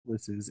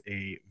This is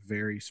a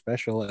very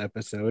special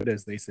episode,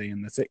 as they say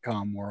in the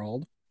sitcom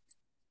world.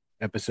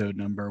 Episode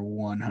number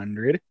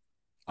 100.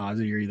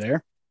 Ozzy, are you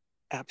there?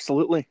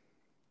 Absolutely.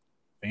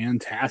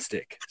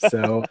 Fantastic.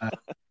 So, Thank you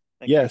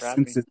for yes,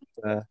 having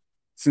me.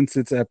 since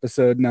it's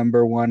episode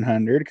number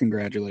 100,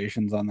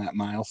 congratulations on that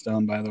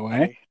milestone, by the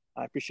way.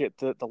 I appreciate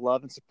the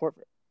love and support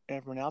for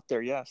everyone out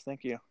there. Yes,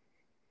 thank you.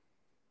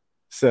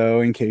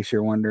 So, in case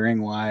you're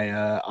wondering why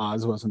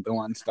Oz wasn't the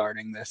one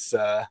starting this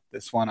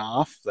one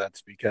off,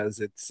 that's because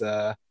it's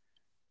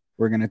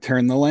we're gonna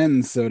turn the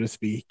lens, so to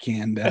speak,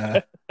 and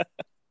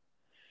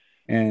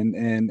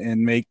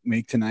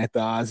make tonight the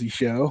Ozzy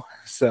show.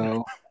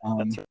 So,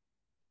 That's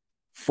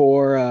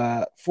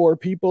right. for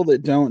people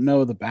that don't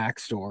know the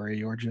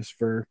backstory, or just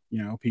for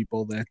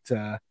people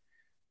that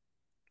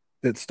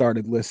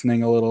started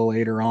listening a little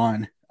later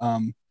on,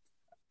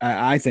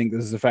 I think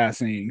this is a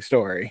fascinating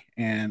story,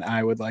 and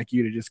I would like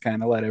you to just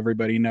kind of let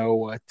everybody know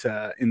what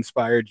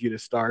inspired you to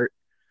start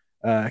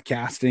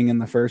casting in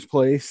the first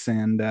place,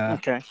 and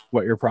Okay.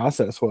 what your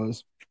process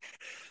was.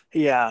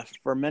 Yeah,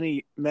 for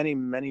many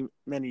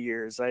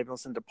years, I've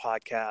listened to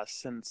podcasts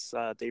since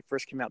they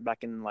first came out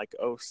back in like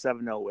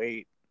 '07,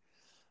 '08.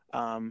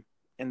 And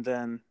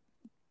then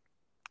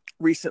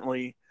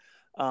recently,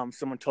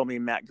 someone told me,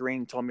 Matt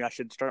Green told me I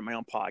should start my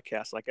own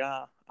podcast.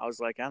 I was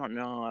like, I don't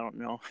know.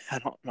 I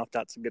don't know if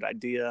that's a good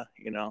idea.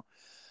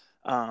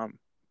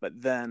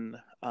 But then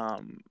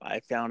I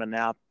found an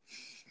app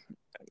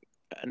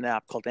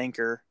called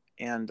Anchor,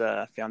 and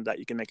found that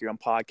you can make your own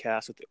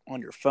podcast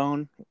on your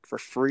phone for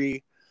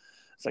free.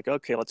 It's like,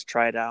 okay, let's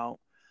try it out.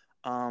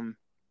 Um,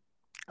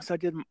 so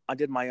I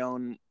did my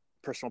own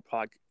personal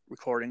pod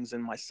recordings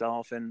and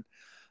myself, and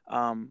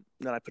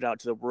then I put out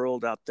to the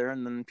world out there,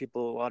 and then a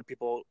lot of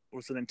people were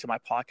listening to my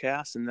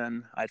podcast, and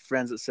then I had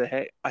friends that said,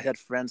 hey, I had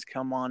friends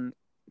come on,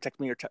 text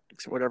me or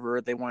text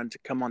whatever they wanted to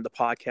come on the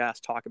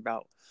podcast, talk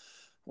about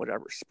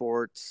whatever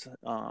sports,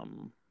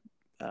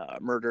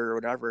 murder or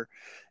whatever.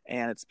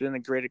 And it's been a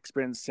great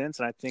experience since.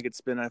 And I think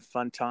it's been a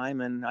fun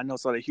time. And I know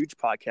it's not a huge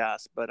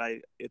podcast, but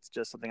it's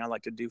just something I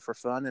like to do for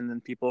fun, and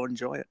then people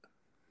enjoy it.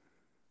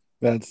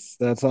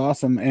 That's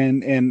awesome,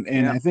 and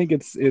Yeah. I think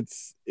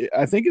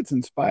it's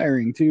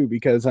inspiring too,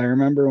 because I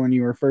remember when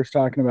you were first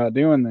talking about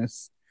doing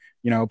this,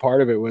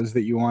 part of it was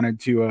that you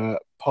wanted to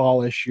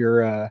polish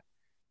your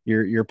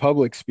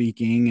public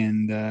speaking,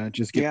 and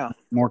just get Yeah,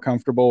 more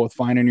comfortable with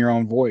finding your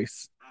own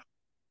voice.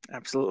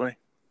 absolutely.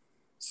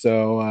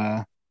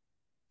 So,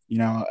 you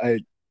know, I,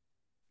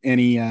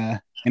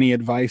 any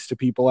advice to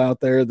people out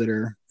there that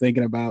are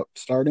thinking about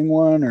starting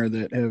one, or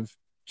that have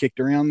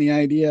kicked around the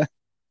idea?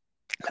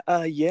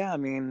 Yeah. I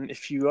mean,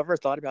 if you ever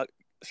thought about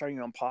starting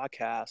your own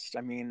podcast,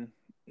 I mean,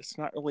 it's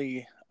not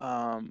really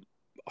a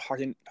hard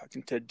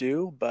thing to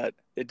do, but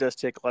it does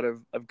take a lot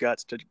of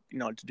guts to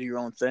do your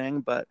own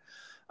thing. But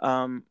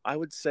I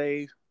would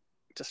say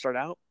to start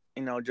out,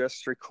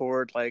 just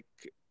record like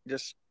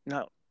just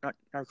not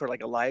record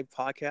like a live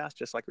podcast,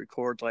 just like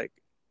record like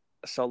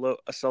a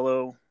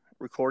solo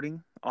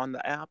recording on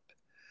the app,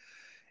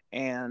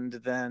 and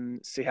then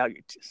see how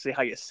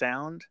you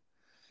sound.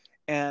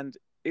 And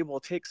it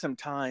will take some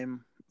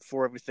time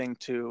for everything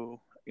to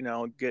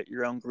get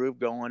your own groove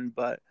going.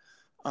 But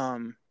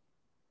um,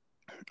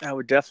 I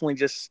would definitely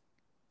just,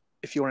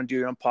 if you want to do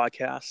your own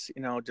podcast,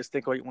 just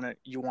think what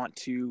you want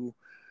to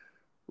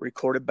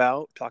record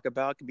about, talk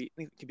about.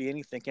 It could be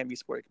anything. It can't be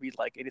sport. It could be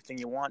like anything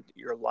you want.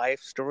 Your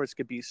life stories. It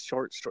could be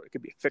short story. It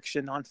could be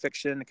fiction,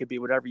 nonfiction. It could be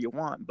whatever you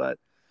want. But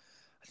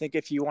I think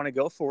if you want to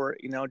go for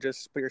it,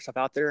 just put yourself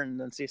out there and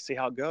then see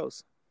how it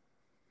goes.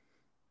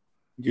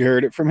 You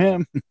heard it from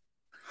him.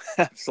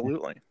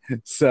 Absolutely.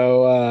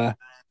 So,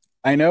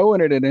 I know when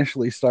it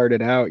initially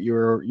started out, you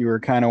were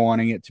kind of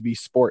wanting it to be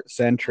sport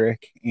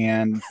centric,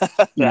 and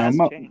That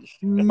hasn't changed.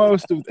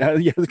 most of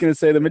yeah, I was going to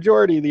say the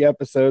majority of the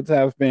episodes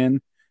have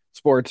been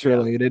sports Yeah.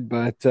 related,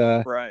 but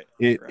Right.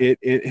 it Right. it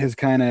it has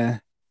kind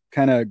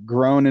of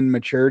grown and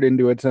matured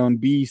into its own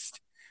beast.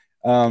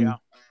 Yeah. Um,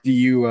 do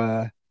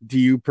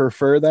you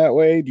prefer that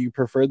way? Do you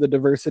prefer the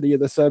diversity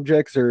of the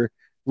subjects, or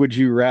would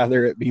you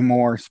rather it be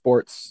more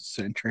sports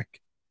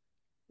centric?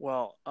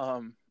 Well,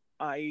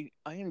 I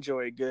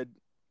enjoy a good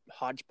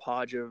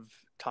hodgepodge of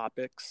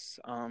topics.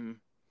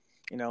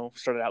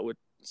 Started out with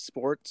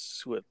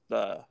sports with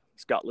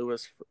Scott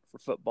Lewis for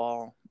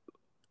football,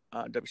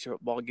 WC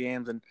football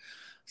games, and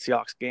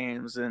Seahawks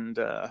games, and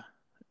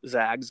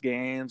Zags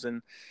games,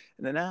 and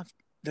then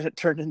it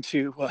turned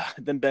into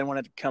then Ben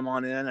wanted to come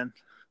on in, and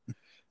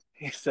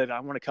he said I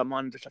want to come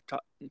on to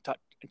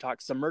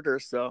talk some murder.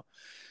 So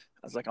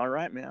I was like, all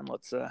right, man,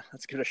 let's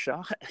give it a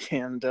shot.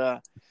 And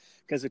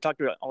because we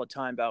talked about all the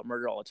time about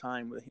murder all the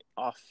time with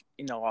off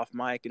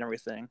mic and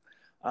everything,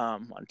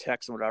 on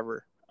text and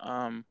whatever,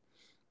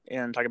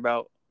 and talk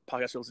about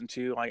podcasts to listen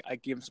to. I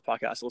gave him some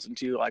podcasts to listen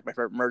to, like My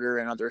Favorite Murder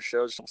and other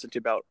shows to listen to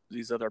about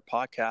these other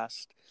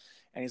podcasts.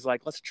 And he's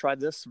like, let's try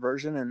this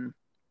version. And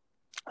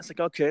I was like,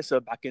 okay.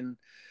 So back in,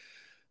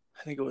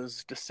 I think it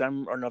was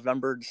December or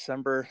November,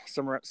 December,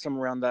 somewhere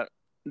around that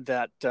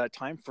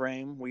time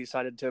frame, we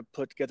decided to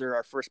put together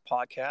our first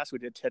podcast. We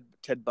did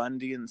Ted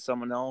Bundy and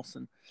someone else,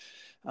 and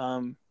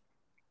um,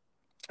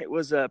 it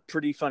was a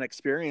pretty fun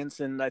experience.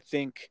 And I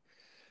think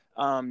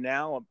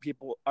now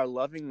people are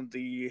loving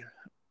the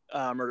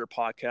murder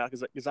podcast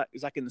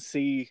because I can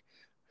see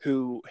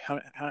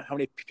how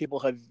many people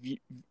have viewed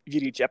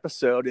each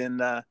episode,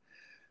 and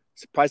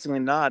surprisingly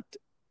not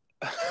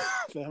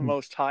the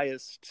most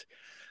highest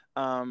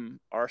are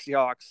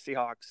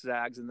Seahawks,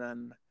 Zags, and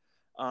then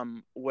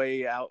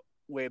way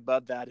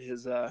above that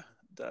is the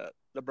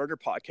Murder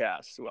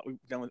Podcast, what we've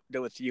done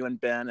with you and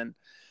Ben, and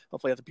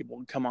hopefully other people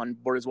can come on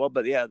board as well.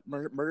 But yeah,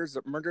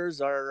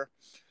 murders are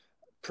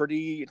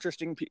pretty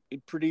interesting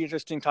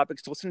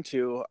topics to listen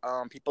to.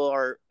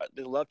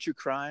 They love true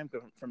crime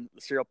from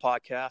the Serial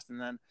Podcast,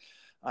 and then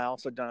I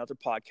also done other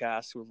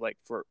podcasts with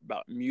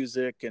about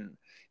music and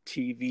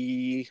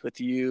TV with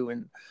you,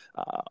 and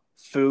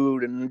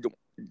food and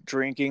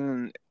drinking,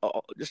 and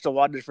just a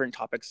lot of different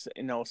topics.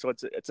 So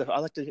I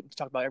like to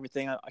talk about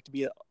everything. I like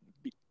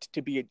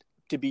to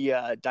be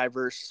a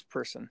diverse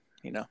person.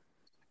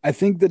 I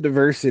think the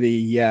diversity,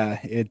 yeah,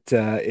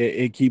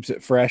 it keeps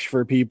it fresh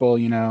for people,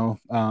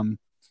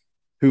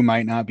 who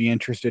might not be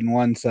interested in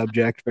one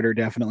subject but are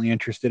definitely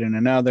interested in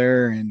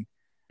another, and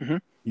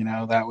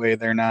that way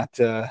they're not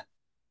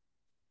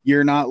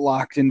you're not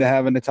locked into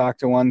having to talk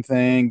to one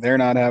thing, they're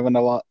not having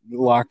to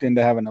locked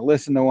into having to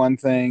listen to one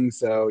thing.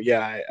 So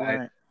yeah,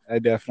 Right. I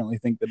definitely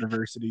think the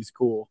diversity is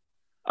cool.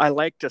 I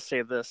like to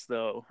say this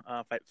though,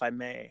 if I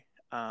may,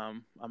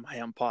 on my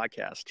own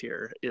podcast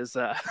here is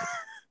Say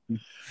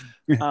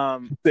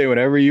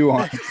whatever you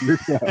want.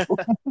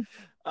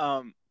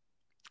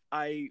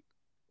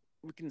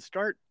 We can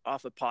start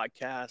off a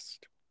podcast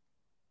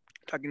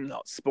talking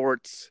about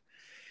sports,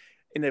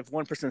 and if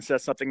one person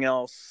says something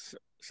else,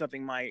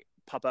 something might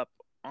pop up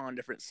on a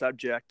different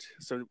subject,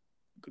 so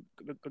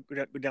go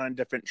down a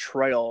different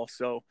trail.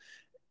 So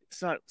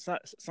it's not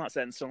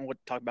set in stone what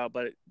to talk about,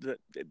 but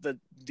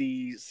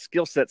the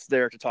skill set's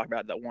there to talk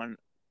about that one.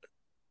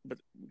 But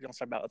we can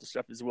also talk about other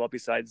stuff as well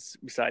besides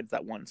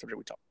that one subject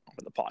we talk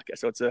about the podcast.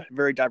 So it's a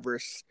very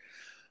diverse,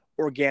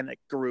 organic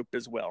group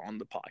as well on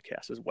the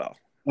podcast as well.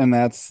 And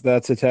that's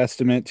a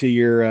testament to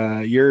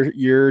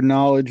your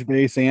knowledge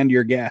base and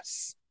your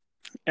guests.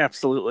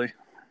 Absolutely.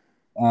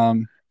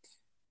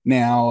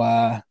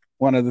 Now,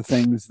 one of the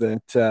things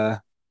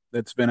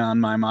that's been on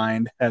my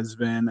mind has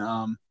been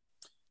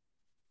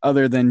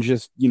other than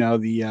just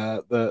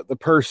the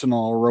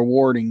personal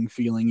rewarding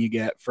feeling you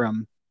get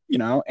from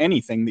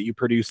anything that you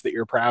produce that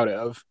you're proud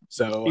of.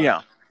 So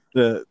yeah,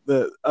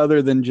 the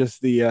other than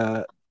just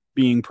the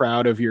being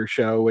proud of your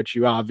show, which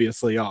you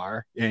obviously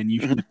are and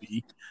you should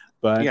be,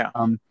 but yeah.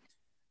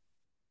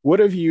 what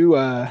have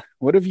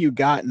you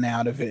gotten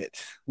out of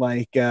it?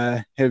 Like,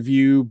 have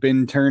you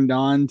been turned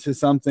on to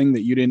something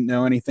that you didn't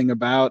know anything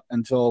about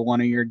until one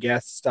of your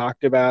guests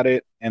talked about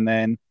it, and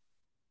then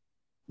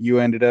you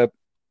ended up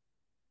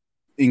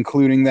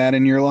including that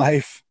in your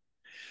life?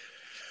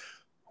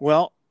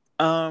 Well,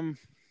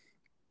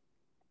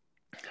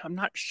 I'm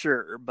not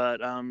sure,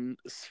 but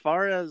as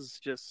far as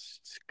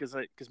just because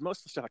most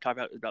of the stuff I talk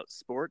about is about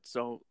sports,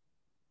 so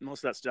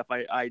most of that stuff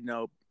I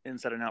know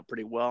inside and out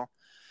pretty well.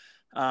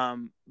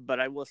 But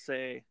I will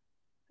say,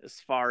 as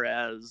far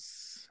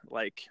as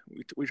we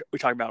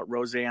talk about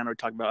Roseanne, or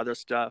talk about other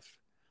stuff,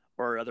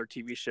 or other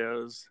TV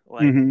shows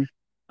or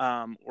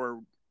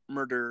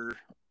murder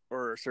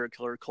or serial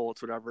killer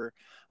cults, whatever.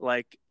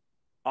 Like,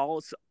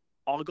 I'll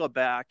go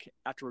back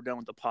after we're done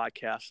with the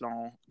podcast and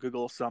I'll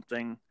Google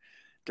something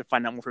to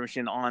find out more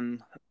information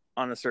on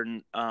a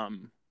certain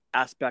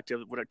aspect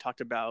of what I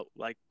talked about,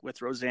 like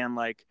with Roseanne.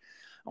 Like,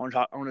 I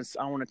wanted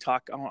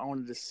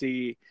to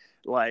see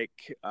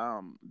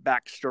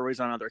backstories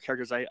on other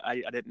characters I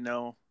didn't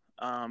know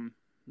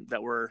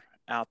that were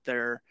out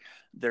there,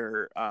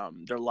 their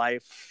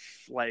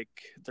life, like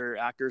their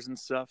actors and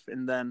stuff.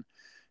 And then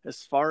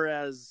as far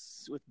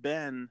as with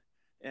Ben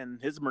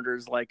and his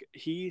murders, like,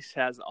 he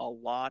has a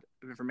lot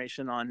of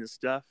information on his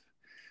stuff.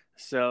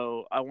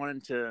 So I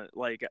wanted to,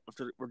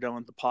 after we're done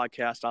with the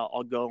podcast,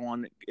 I'll go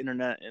on the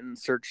internet and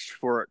search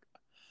for it.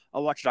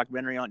 I'll watch a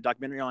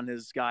documentary on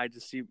his guy to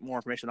see more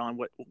information on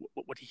what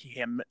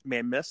he may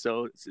have missed.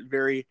 So it's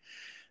very,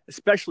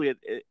 especially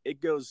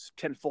it goes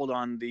tenfold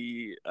on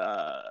the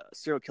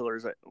serial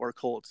killers or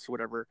cults,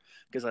 whatever,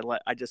 because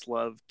I just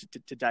love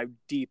to dive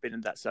deep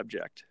into that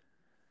subject.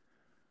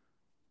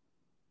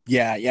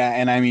 Yeah,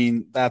 and I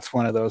mean that's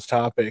one of those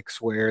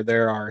topics where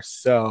there are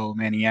so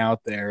many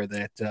out there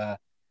that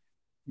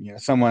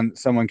someone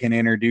can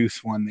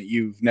introduce one that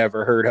you've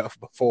never heard of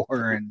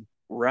before, and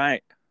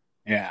right.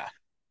 Yeah.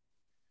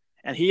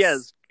 And he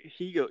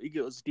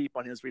goes deep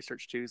on his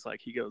research too. He's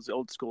he goes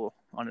old school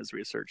on his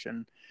research,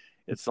 and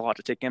it's a lot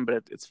to take in,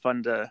 but it's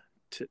fun to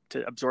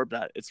absorb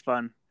that. It's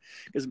fun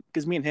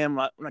because me and him,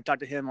 when I talk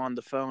to him on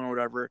the phone or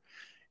whatever,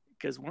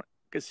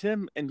 because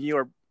him and you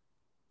are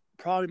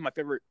probably my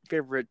favorite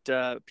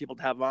people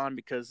to have on,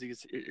 because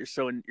you're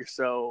so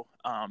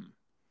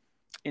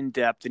in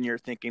depth in your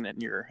thinking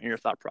and your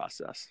thought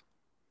process.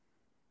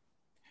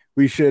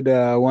 We should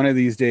one of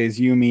these days,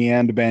 you, me,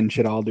 and Ben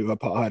should all do a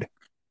pod.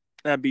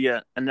 That'd be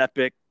an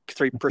epic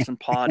 3-person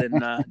pod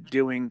and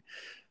doing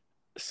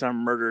some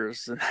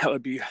murders, and that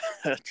would be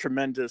a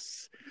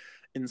tremendous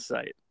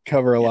insight.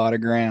 Cover a Yeah, lot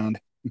of ground.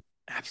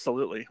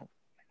 absolutely.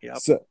 Yep.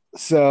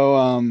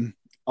 So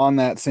on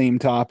that same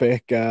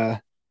topic,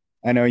 I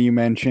know you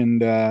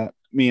mentioned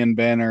me and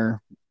Ben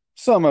are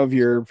some of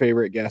your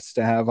favorite guests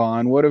to have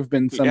on. What have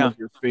been some Yeah. of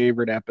your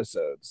favorite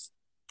episodes?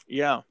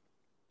 Yeah.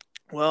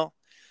 Well,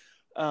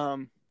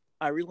 um,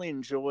 I really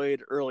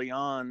enjoyed early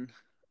on.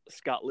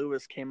 Scott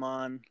Lewis came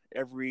on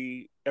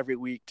every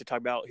week to talk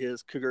about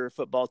his Cougar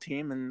football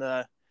team, and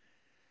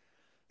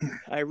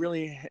I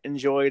really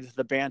enjoyed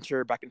the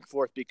banter back and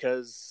forth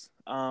because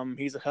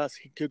he's a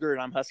Husky Cougar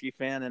and I'm a Husky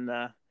fan, and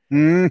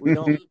we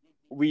don't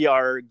we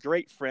are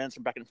great friends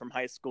from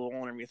high school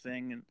and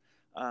everything,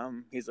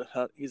 and he's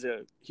a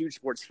huge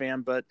sports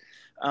fan, but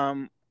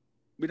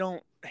we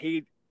don't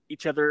hate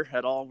each other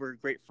at all. We're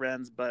great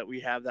friends, but we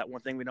have that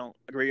one thing we don't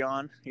agree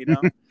on,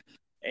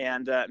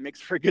 and it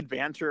makes for good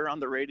banter on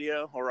the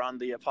radio or on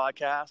the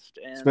podcast.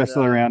 And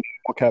Especially around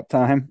World Cup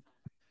time.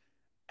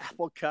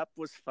 Apple Cup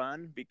was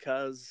fun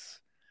because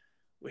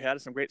we had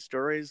some great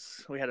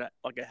stories. We had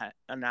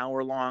an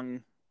hour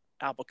long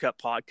Apple Cup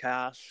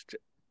podcast,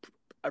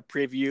 a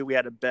preview. We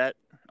had a bet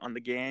on the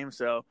game.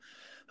 So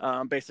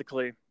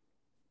basically,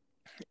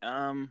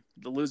 the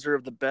loser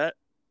of the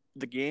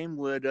game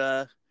would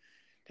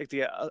take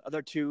the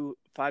other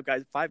five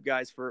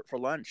guys for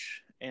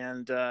lunch.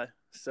 And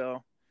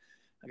so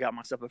I got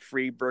myself a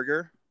free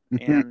burger.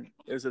 And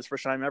it was his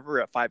first time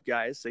ever at Five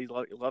Guys. So he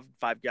loved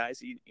Five Guys.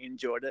 He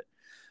enjoyed it.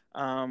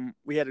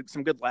 We had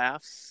some good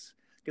laughs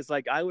because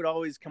like I would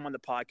always come on the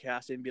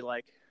podcast and be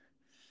like,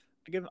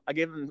 I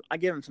give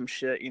him some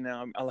shit,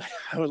 I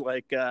would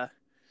like,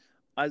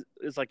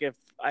 it's like if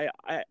I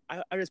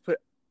just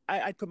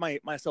I put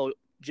myself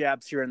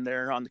jabs here and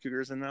there on the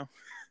Cougars, and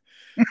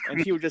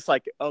he would just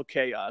like,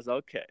 okay, Oz,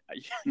 okay,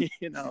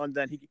 and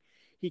then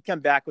he come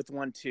back with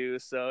one too.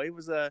 So it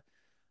was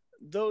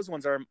those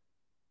ones are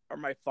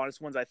my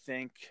fondest ones, I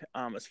think,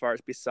 as far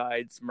as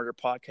besides murder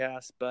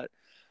podcasts. But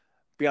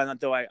beyond that,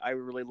 though, I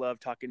really love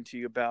talking to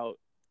you about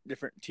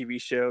different TV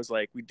shows.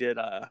 Like we did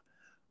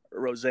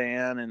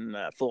Roseanne and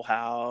Full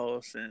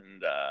House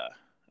and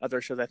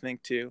other shows, I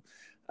think, too.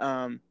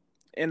 And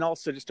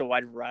also just a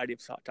wide variety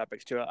of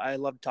topics, too. I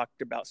love talking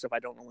about stuff I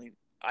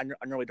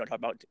normally don't talk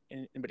about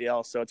anybody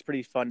else. So it's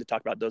pretty fun to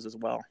talk about those as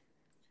well.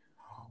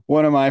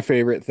 One of my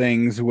favorite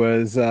things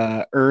was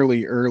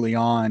early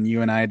on,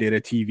 you and I did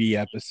a TV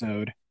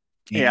episode.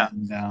 Yeah.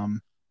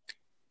 And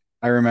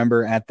I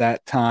remember at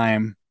that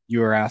time, you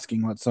were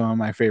asking what some of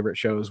my favorite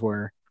shows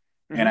were.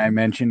 And I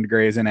mentioned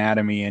Grey's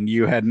Anatomy, and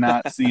you had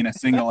not seen a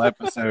single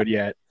episode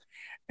yet.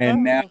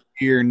 And now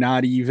you're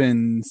not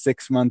even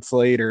 6 months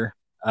later.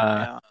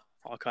 Yeah,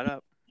 all caught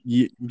up.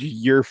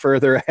 You're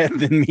further ahead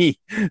than me.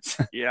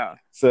 Yeah.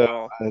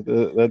 So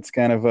that's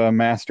kind of a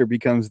master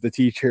becomes the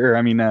teacher.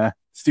 I mean, a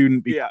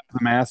student becomes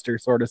the master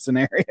sort of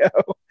scenario.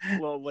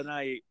 Well, when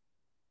I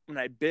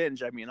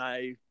binge, I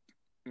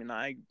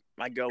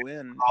go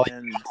in,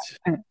 and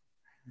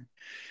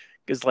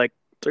because like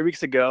 3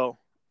 weeks ago,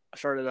 I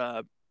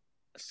started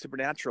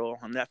Supernatural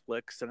on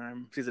Netflix, and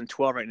I'm season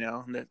 12 right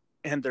now,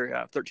 and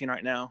they're 13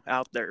 right now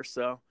out there.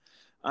 So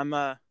I'm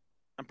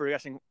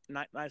progressing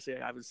nicely,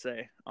 I would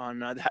say, on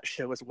that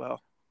show as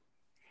well.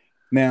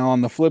 Now,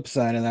 on the flip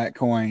side of that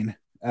coin,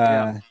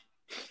 we're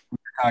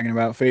talking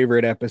about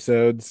favorite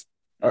episodes.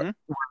 Were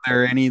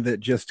there any that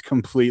just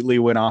completely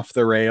went off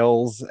the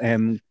rails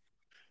and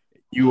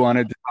you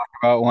wanted to talk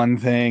about one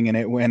thing and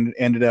it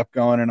ended up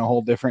going in a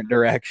whole different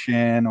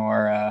direction,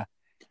 or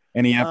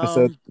any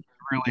episodes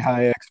really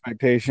high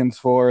expectations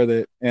for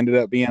that ended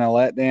up being a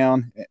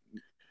letdown?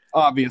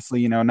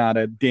 Obviously, not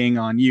a ding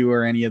on you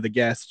or any of the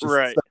guests, just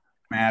right.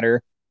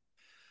 Matter.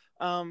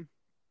 I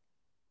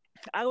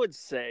would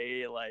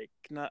say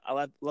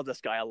I love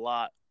this guy a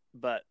lot,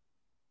 but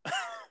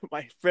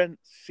my friend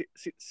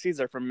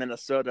Caesar from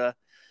Minnesota,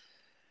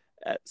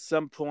 at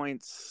some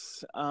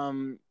points,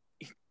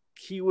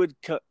 he would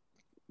because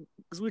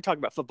we talk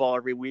about football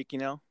every week,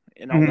 and all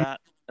that,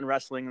 and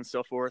wrestling and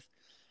so forth.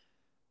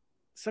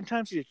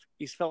 Sometimes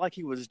he felt like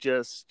he was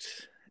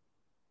just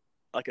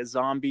like a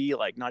zombie,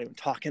 like not even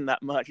talking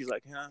that much. He's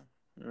like, yeah,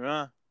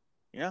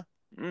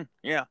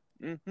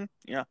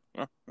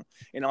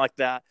 like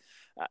that.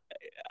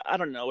 I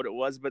don't know what it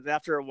was, but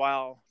after a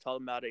while,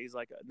 told him about it. He's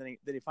like, then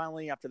he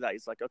finally, after that,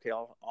 he's like, okay,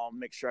 I'll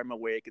make sure I'm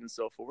awake and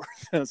so forth.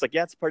 And it's like,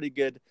 yeah, it's pretty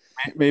good.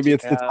 Maybe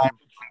it's the time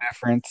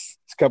difference.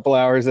 It's a couple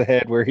hours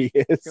ahead where he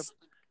is.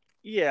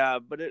 Yeah,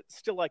 but it's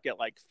still like at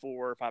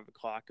 4 or 5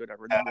 o'clock,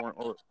 whatever, in the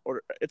morning,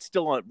 or it's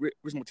still a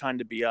reasonable time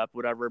to be up,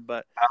 whatever.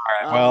 But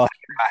all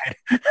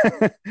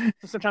right,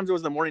 sometimes it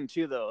was the morning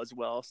too, though, as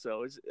well.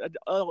 So it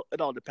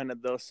all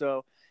depended, though.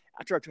 So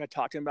after I tried to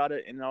talk to him about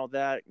it and all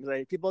that,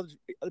 other people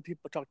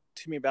talk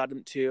to me about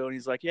him too, and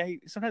he's like, yeah,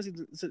 sometimes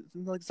he's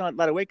not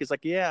that awake. It's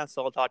like, yeah,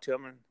 so I'll talk to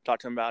him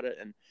about it,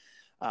 and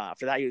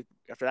after that, he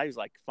was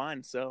like,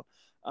 fine. So,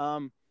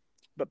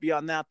 but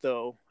beyond that,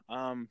 though,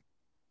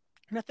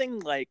 Nothing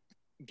like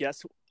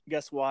guess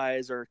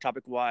wise or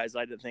topic wise.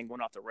 I didn't think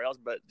went off the rails,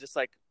 but just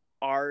like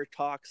our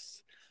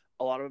talks,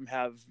 a lot of them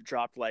have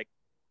dropped like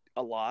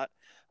a lot.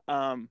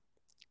 Um,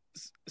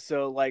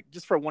 so like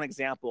just for one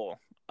example,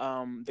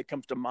 that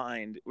comes to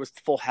mind was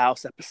the Full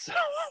House episode.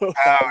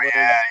 Oh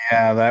yeah,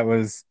 That that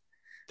was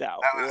cut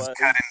was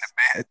into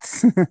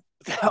bits.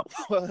 that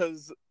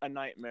was a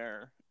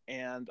nightmare,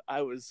 and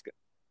I was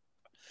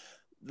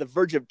the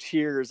verge of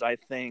tears. I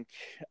think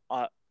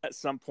at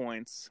some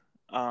points,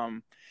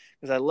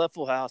 because I love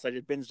Full House. I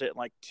just binged it in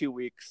like 2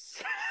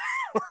 weeks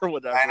or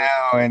whatever. I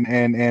know,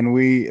 and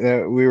we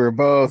were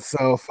both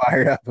so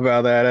fired up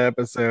about that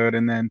episode,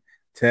 and then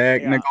Yeah,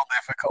 technical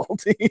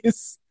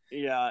difficulties.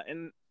 yeah,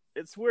 and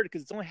it's weird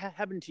because it's only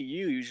happened to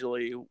you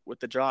usually with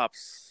the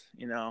drops,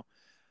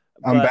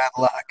 I'm But bad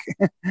luck.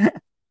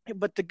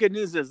 the good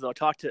news is though, I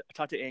talked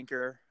to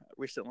Anchor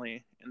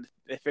recently, and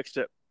they fixed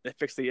it. They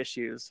fixed the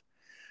issues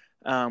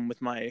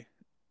with my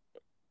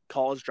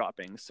calls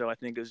dropping. So I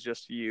think it's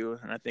just you,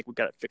 and I think we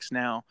got it fixed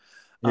now.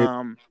 It,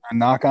 Um,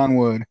 knock on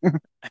wood.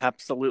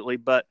 Absolutely.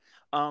 But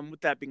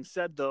with that being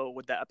said, though,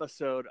 with that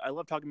episode, I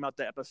love talking about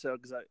that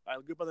episode because I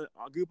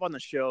grew up on the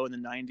show in the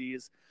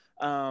 '90s.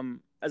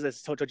 As I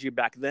told you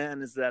back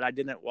then, is that I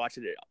didn't watch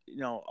it,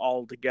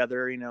 all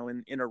together, in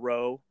a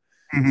row.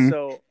 Mhm.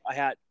 So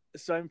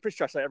I'm pretty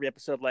sure I saw every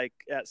episode like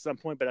at some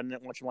point, but I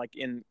didn't watch them like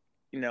in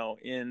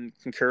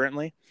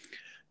concurrently.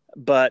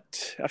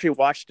 But after we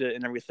watched it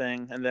and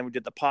everything, and then we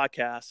did the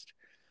podcast,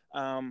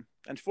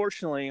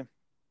 unfortunately,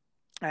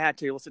 I had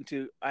to listen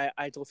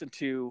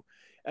to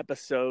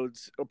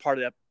episodes or part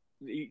of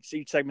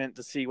each segment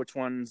to see which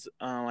ones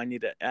I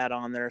need to add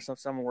on there.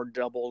 Some were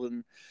doubled,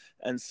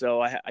 and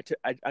so I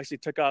actually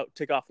took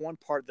off one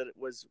part that it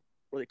was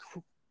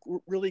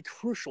really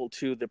crucial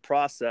to the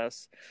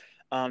process,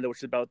 which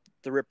is about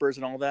the Rippers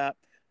and all that.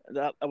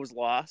 That I was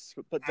lost,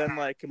 but then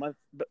like a month,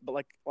 but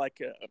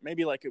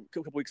maybe like a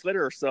couple weeks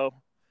later or so,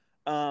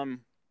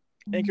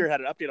 Anchor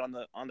had an update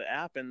on the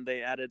app, and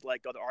they added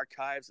like all the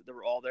archives that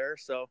were all there.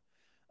 So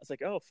I was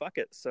like, oh fuck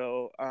it.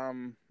 So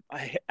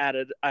I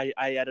added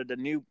a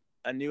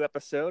new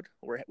episode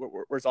where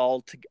it's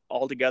all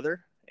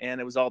together,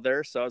 and it was all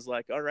there. So I was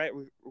like, all right,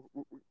 we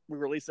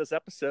released this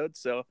episode.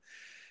 So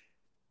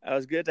I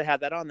was good to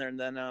have that on there, and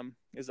then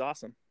it was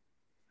awesome.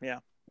 Yeah,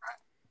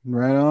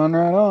 Right on,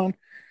 right on.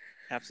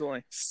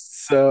 absolutely.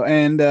 So,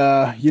 and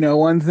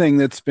one thing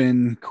that's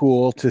been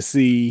cool to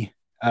see,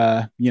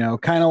 kind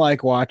of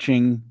like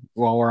watching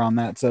while we're on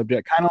that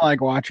subject, kind of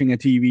like watching a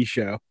TV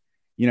show.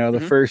 The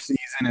Hmm. first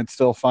season, it's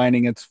still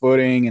finding its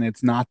footing, and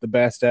it's not the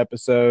best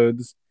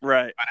episodes.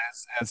 Right. But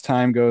as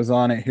time goes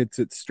on, it hits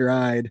its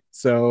stride.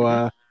 So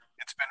Hmm.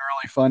 it's been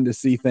really fun to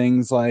see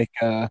things like,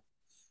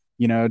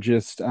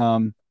 just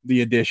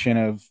the addition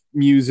of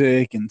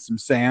music and some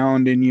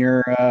sound in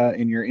your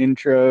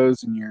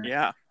intros and your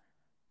Yeah.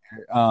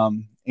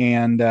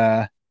 and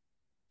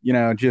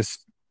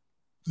just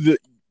the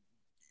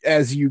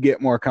as you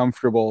get more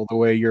comfortable, the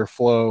way your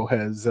flow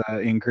has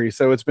increased.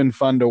 So it's been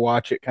fun to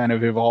watch it kind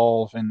of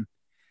evolve and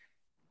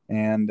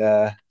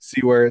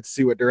see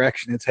what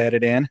direction it's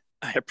headed in.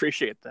 I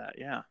appreciate that.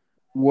 Yeah.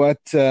 What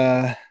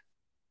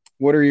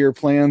what are your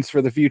plans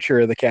for the future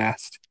of the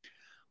cast?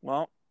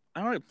 Well, I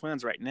don't have any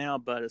plans right now,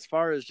 but as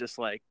far as just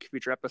like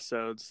future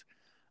episodes,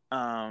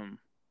 um,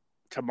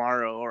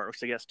 tomorrow or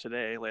I guess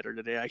later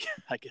today, I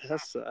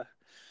guess,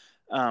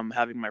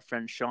 having my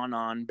friend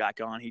Sean back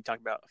on. He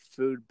talked about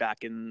food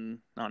back in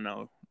I don't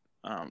know,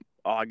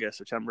 August,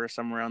 September,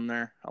 somewhere around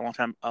there,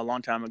 a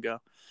long time ago.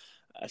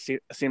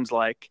 It seems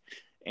like,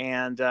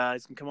 and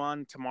he's gonna come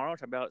on tomorrow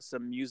talk about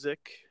some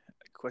music,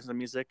 questions of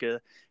music.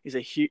 He's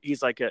a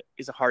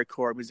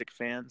hardcore music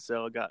fan,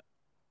 so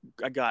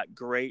I got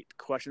great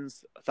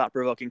questions, thought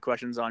provoking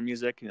questions on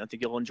music, and I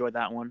think you'll enjoy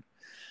that one.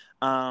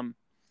 Um,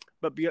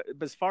 but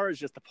as far as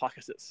just the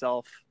podcast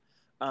itself,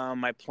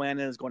 my plan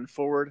is going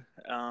forward.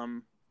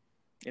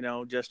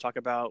 Just talk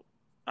about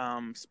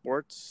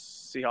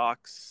sports,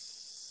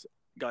 Seahawks,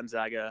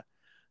 Gonzaga,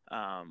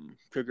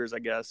 Cougars, I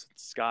guess,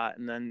 Scott,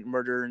 and then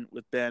murder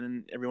with Ben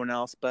and everyone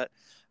else. But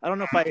I don't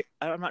know if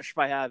I'm not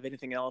sure if I have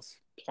anything else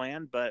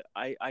planned, but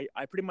I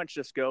pretty much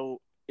just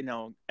go,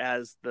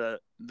 as the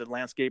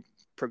landscape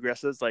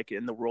progresses, like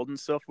in the world and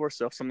so forth.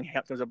 So if something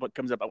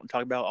comes up, I want to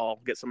talk about,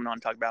 I'll get someone on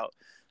to talk about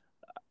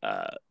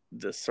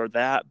this or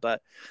that.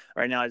 But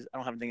right now, I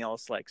don't have anything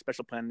else like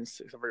special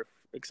plans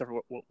except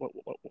for what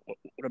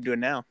I'm doing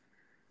now.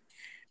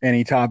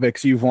 Any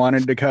topics you've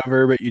wanted to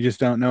cover, but you just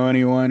don't know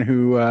anyone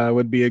who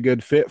would be a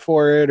good fit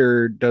for it,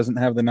 or doesn't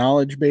have the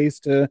knowledge base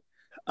to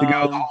go the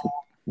Um,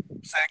 whole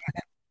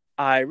segment?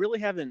 I really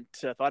haven't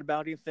thought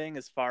about anything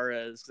as far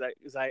as when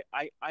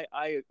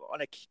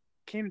I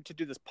came to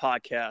do this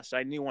podcast,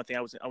 I knew one thing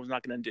I was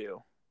not going to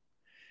do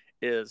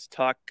is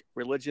talk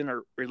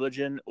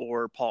religion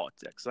or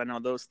politics. I know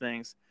those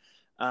things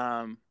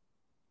um,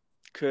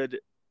 could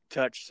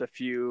touch a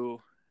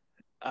few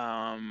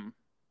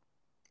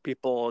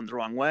people in the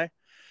wrong way,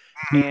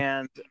 Mhm.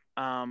 and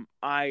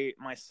I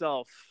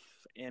myself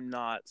am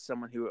not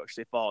someone who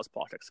actually follows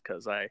politics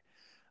because I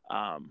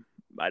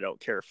don't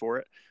care for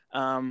it.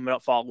 I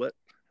don't follow it.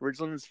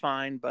 Ridgeland's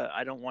fine, but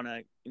I don't want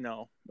to,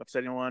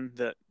 upset anyone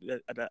that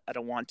I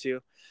don't want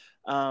to.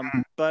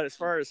 But as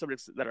far as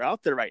subjects that are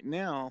out there right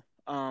now,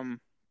 I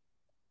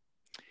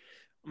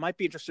might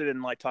be interested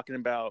in like talking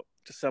about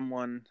to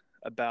someone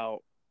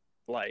about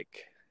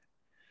like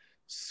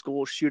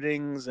school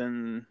shootings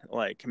and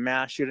like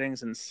mass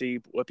shootings and see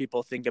what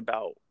people think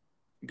about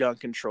gun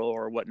control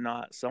or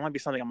whatnot. So it might be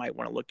something I might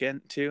want to look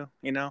into.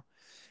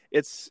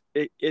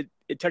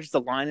 It touches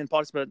the line in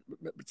politics, but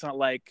it's not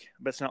like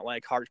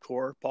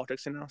hardcore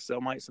politics, So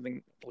it might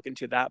something look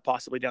into that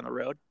possibly down the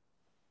road.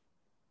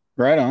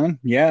 Right on.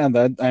 Yeah,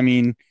 that I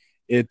mean,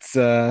 it's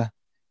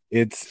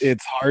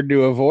it's hard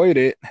to avoid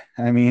it.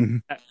 I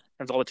mean,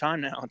 It's all the time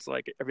now. It's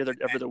like every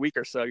other week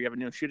or so you have a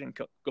new shooting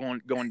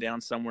going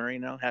down somewhere.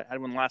 Had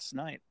one last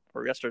night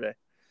or yesterday.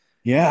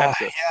 yeah,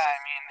 Texas.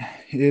 yeah. I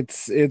mean,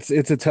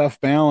 it's a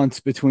tough balance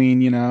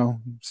between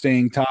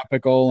staying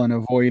topical and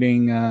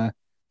avoiding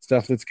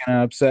stuff that's going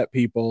to upset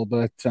people.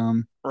 But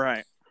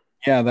Right.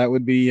 yeah, that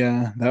would be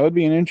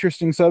an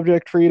interesting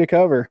subject for you to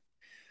cover.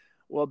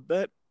 Well,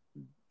 Ben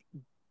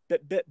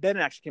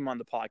actually came on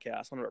the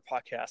podcast, one of our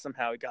podcasts.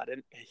 Somehow he got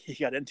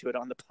into it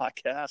on the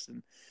podcast,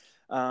 and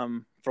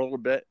for a little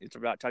bit, it's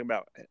about talking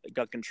about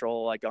gun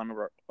control, like on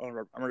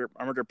our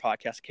murder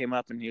podcast came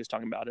up, and he was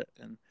talking about it,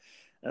 and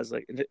I was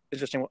like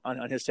interesting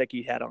on his take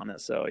he had on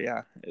it. So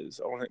yeah, I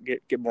want to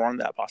get more on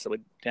that possibly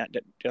down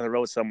the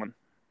road with someone.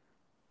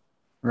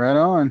 Right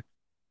on.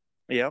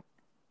 Yep.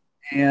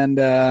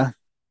 And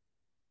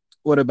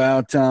what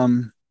about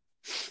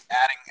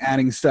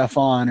adding stuff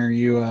on? Are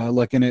you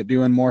looking at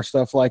doing more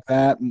stuff like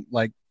that?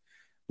 Like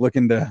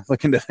looking to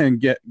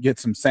get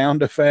some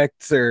sound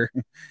effects, or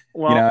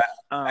well,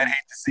 I'd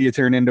hate to see you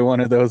turn into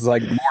one of those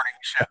like morning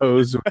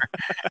shows.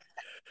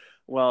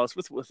 Well, it's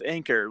with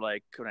Anchor.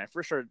 Like when I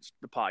first started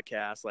the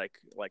podcast, like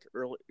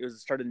early, it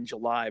was started in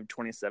July of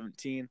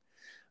 2017.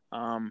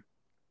 I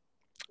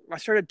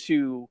started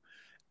to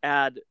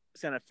add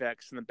sound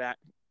effects in the back,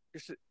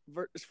 just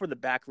for the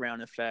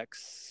background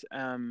effects.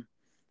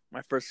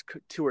 My first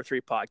 2 or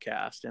 3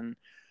 podcasts, and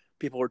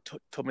people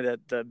told me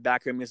that the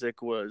background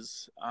music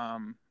was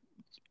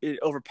it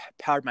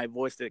overpowered my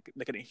voice. They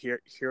couldn't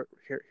hear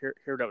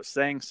what I was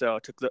saying, so I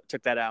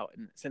took that out.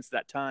 And since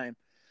that time,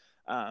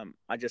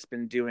 I just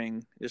been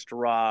doing just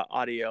raw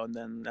audio, and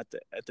then at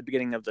the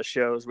beginning of the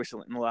shows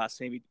recently, in the last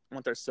maybe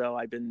month or so,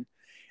 I've been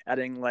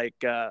adding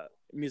like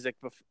music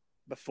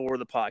before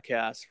the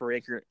podcast for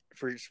Anchor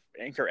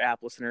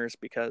app listeners,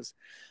 because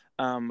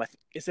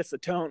it sets the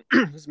tone.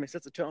 It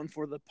sets the tone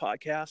for the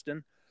podcast,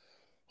 and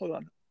hold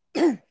on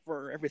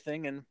for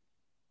everything.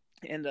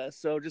 And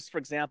so just for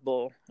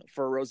example,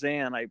 for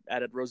Roseanne, I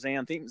added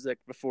Roseanne theme music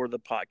before the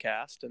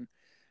podcast, and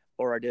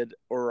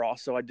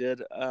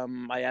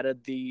I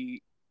added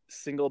the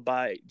single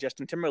by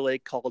Justin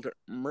Timberlake called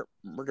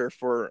Murder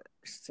for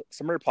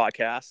Summer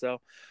podcast.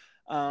 So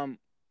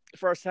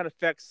for our sound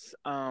effects,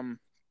 I'm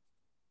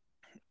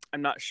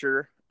not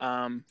sure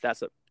if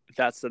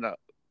that's an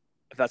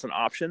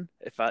option.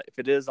 If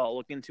it is, I'll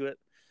look into it.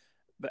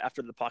 But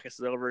after the podcast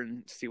is over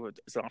and see what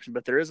is an option.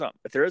 But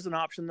if there is an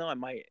option though, I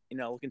might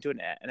look into it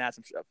and add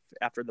some stuff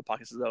after the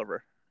podcast is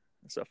over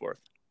and so forth.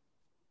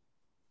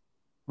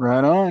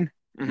 Right on.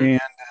 Mm-hmm.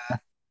 And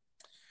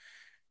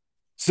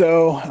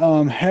so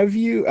have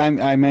you?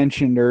 I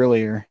mentioned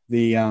earlier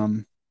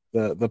the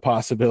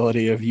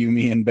possibility of you,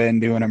 me, and Ben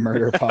doing a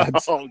murder pod.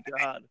 Oh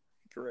God,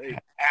 great.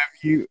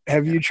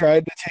 Have you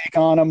tried to take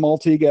on a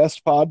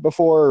multi-guest pod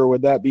before, or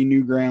would that be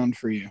new ground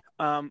for you?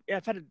 Yeah,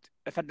 I've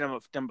had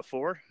done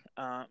before.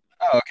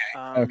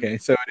 Okay.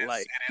 So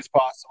it is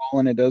possible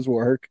and it does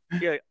work.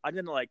 Yeah, I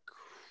did it like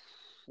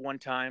one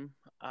time.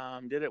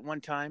 Did it one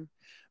time,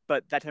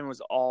 but that time it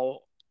was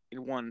all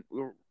in one.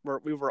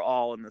 We were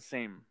all in the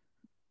same.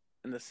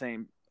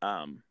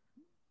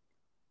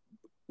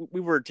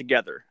 We were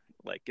together,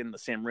 like in the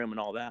same room and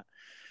all that.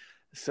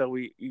 So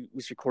we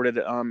recorded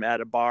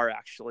at a bar.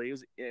 Actually,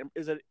 it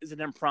was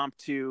an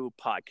impromptu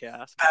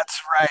podcast.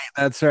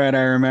 That's right.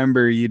 I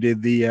remember you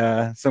did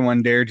the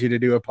someone dared you to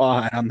do a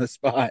pod on the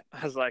spot.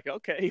 I was like,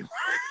 okay,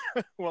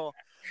 well,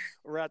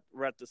 we're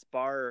at this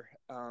bar,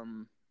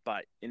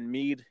 but in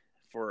Meade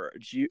for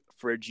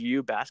a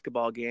GU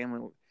basketball game,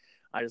 and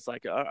I was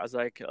like,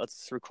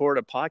 let's record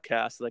a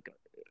podcast. Like,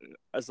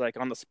 I was like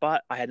on the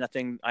spot. I had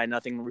nothing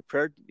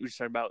prepared. We were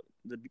talking about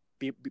the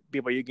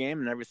BYU game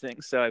and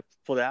everything. So I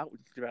pulled out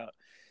about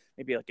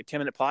maybe like a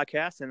 10-minute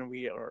podcast, and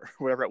or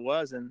whatever it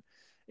was, and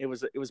it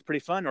was pretty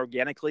fun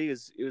organically.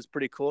 It was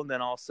pretty cool. And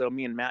then also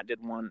me and Matt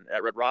did one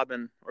at Red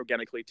Robin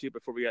organically too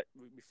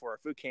before our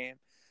food came,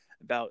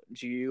 about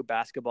GU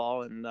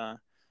basketball, and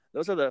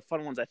those are the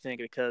fun ones, I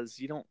think, because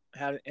you don't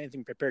have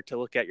anything prepared to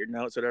look at your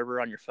notes or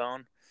whatever on your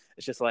phone.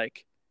 It's just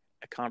like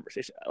a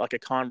conversation, like a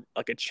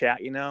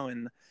chat,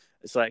 and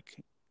it's like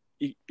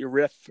you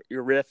riff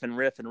and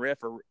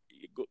riff, or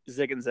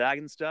zig and zag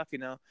and stuff,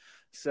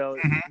 So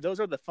those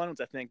are the fun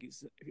ones, I think.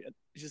 It's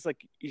just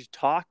like you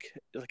talk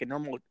like a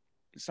normal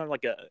it's not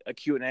like a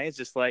Q&A. It's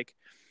just like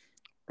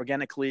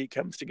organically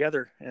comes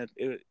together, and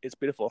it's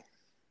beautiful.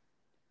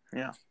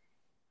 Yeah.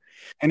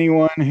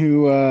 Anyone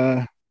who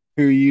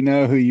who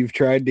you've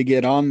tried to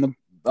get on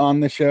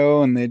the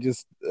show and they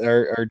just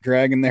are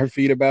dragging their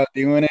feet about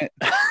doing it?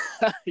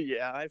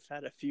 Yeah, I've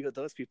had a few of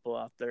those people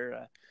out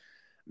there.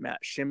 Matt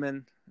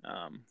Shimon,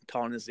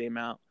 calling his name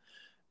out.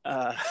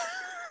 Uh,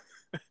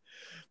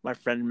 my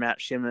friend Matt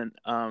Shimon,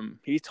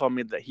 he told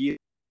me that he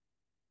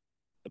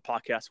the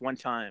podcast one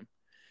time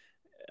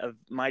of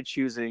my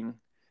choosing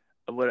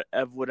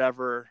of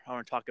whatever I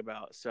want to talk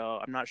about. So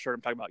I'm not sure what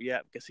I'm talking about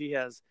yet, because he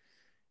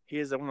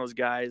is one of those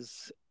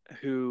guys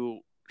who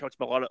talks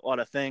about a lot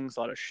of things, a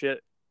lot of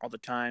shit all the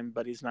time,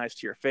 but he's nice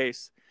to your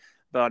face.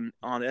 But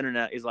on the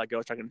internet, he's like,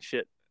 talking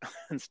shit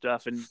and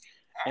stuff, and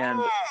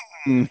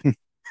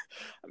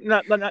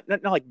not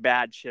like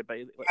bad shit, but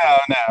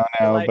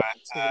No. But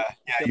yeah,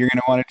 you're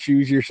gonna want to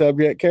choose your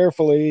subject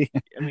carefully.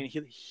 I mean,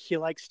 he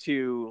likes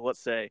to, let's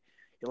say,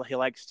 he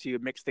likes to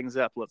mix things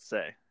up. Let's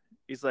say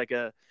he's like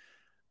a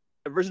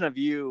version of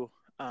you,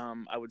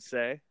 I would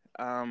say,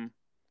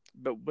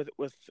 but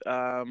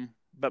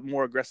but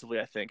more aggressively,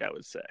 I think I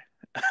would say.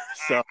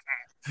 So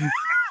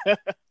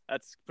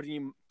that's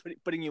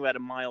putting you at a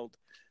mild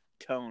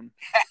tone.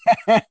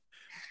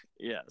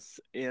 Yes,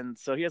 and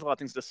so he has a lot of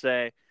things to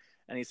say,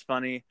 and he's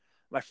funny.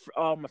 My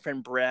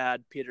friend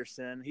Brad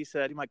Peterson, he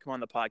said he might come on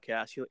the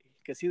podcast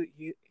because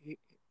he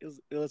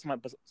listens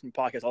to some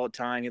podcasts all the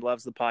time. He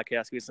loves the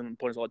podcast. He gets some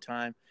pointers all the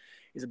time.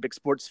 He's a big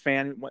sports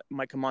fan. He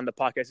might come on the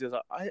podcast. He goes,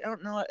 I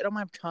don't know, I don't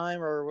have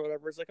time or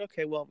whatever. It's like,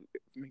 okay, well,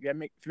 if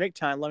you make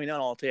time, let me know,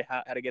 and I'll tell you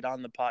how to get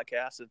on the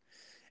podcast,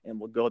 and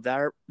we'll go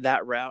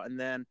that route. And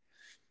then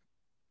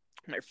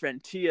my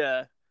friend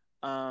Tia,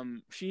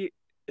 she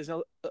is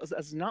not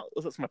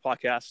listening to my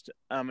podcast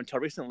until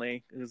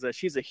recently.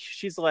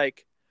 She's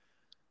like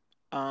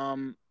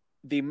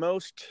the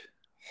most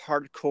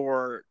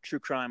hardcore true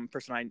crime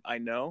person I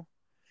know.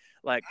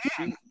 Like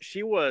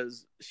she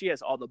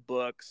has all the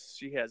books,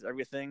 she has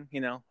everything,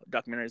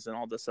 documentaries and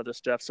all this other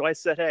stuff. So I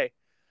said, hey,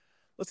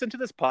 listen to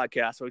this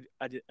podcast. So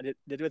I did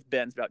it with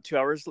Ben. It's about 2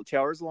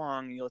 hours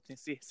long. You'll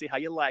see how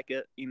you like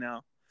it,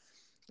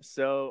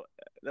 So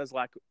that was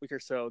like a week or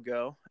so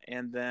ago,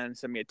 and then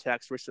sent me a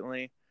text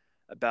recently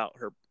about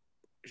her.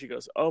 She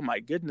goes, "Oh my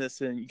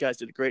goodness, and you guys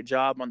did a great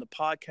job on the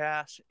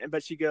podcast."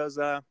 But she goes,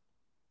 "It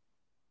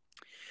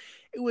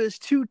was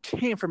too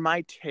tame for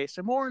my taste.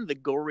 I'm more into the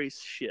gory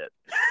shit."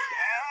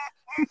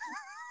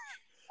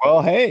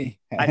 Well, hey,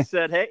 I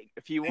said, "Hey,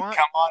 if you want,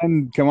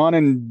 come on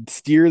and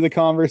steer the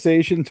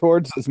conversation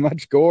towards as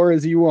much gore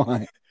as you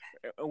want."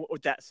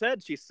 With that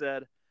said, she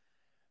said,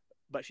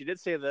 but she did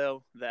say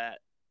though that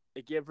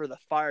it gave her the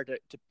fire to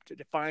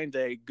find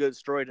a good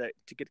story to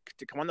get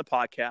to come on the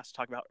podcast,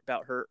 talk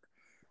about her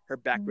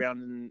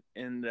background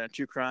in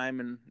true crime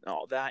and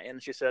all that.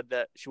 And she said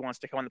that she wants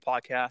to come on the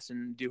podcast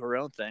and do her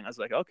own thing. I was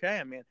like, okay.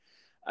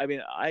 I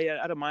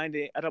don't mind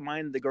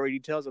the gory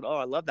details at all.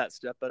 I love that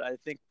stuff, but I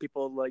think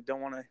people don't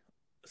want to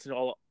listen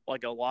to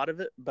a lot of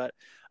it. But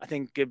I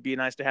think it'd be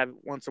nice to have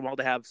once in a while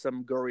to have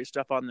some gory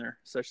stuff on there.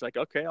 So she's like,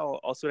 okay,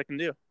 I'll see what I can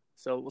do.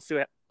 So we'll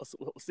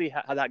see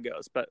how that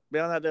goes. But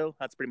beyond that, though,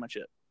 that's pretty much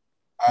it.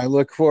 I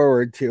look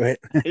forward to it.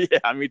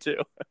 Yeah, me too.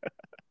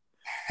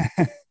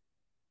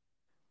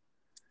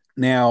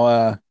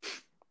 Now,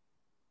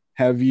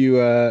 have you?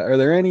 Are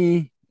there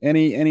any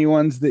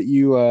ones that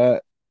you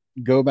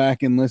go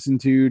back and listen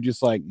to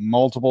just like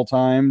multiple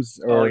times,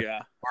 or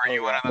are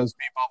you one of those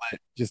people that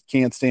just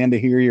can't stand to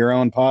hear your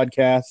own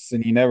podcasts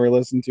and you never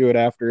listen to it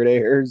after it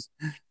airs?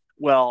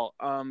 Well,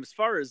 as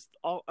far as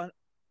all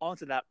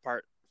onto that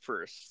part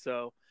first,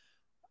 so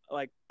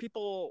like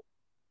people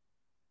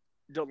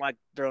don't like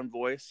their own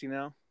voice,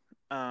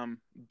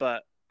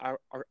 but I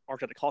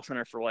worked at the call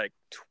center for like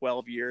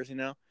 12 years,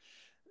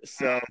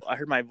 so I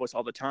heard my voice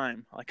all the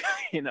time, like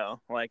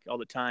like all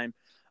the time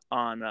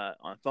on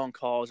phone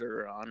calls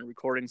or on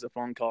recordings of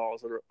phone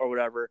calls or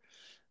whatever.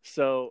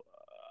 So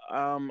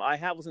I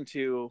have listened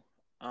to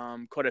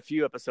quite a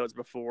few episodes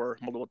before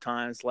multiple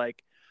times,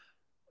 like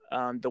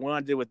the one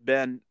I did with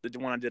Ben, the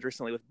one I did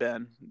recently with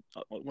Ben,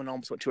 went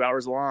almost 2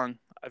 hours long.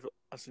 I've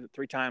listened to it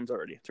 3 times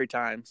already. 3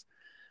 times.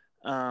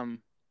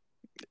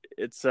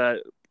 It's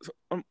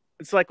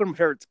like one of my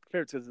favorites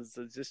because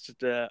it's just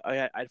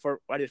I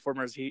did 4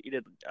 murders. He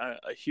did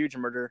a huge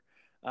murder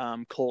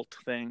cult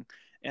thing,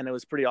 and it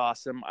was pretty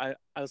awesome. I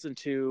listened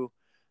to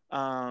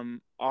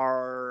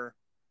our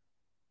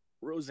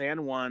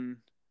Roseanne one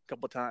a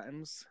couple of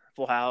times,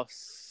 Full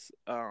House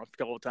a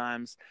couple of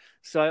times.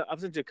 So I've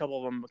listened to a couple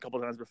of them a couple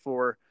of times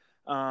before.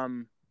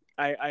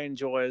 I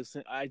enjoy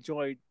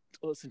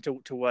listening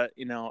to what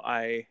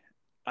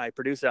I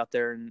produce out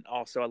there, and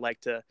also I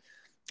like to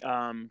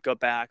go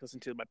back, listen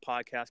to my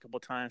podcast a couple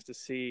of times to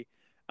see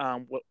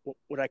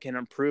what I can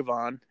improve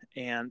on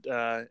and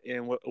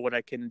what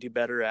I can do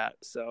better at.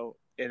 So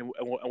and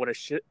what I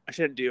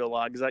shouldn't do a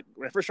lot, because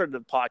when I first started the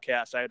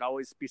podcast, I'd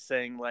always be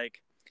saying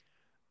like,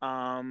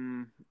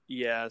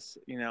 yes,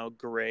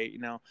 great.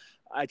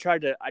 I try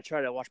to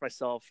watch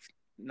myself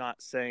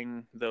not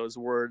saying those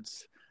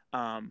words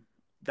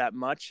that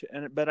much,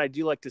 but I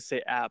do like to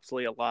say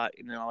absolutely a lot.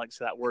 I like to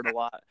say that word a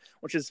lot,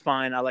 which is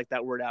fine. I like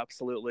that word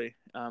absolutely.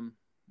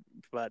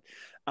 But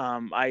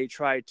I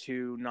try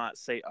to not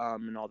say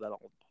and all that.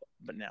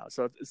 But now,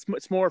 so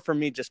it's more for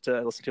me just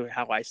to listen to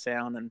how I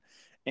sound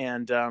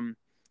and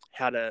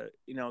how to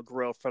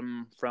grow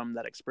from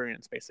that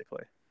experience,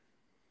 basically.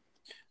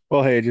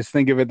 Well, hey, just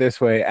think of it this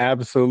way: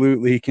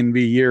 absolutely can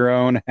be your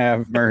own.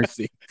 Have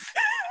mercy.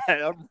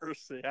 Have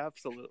mercy,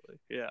 absolutely,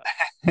 yeah.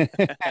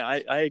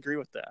 I agree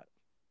with that.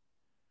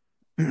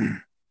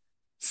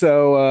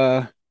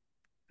 So,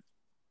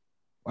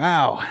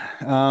 wow,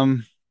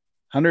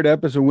 100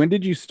 episodes. When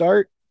did you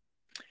start?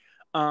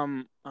 I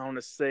want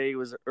to say it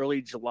was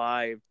early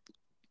July,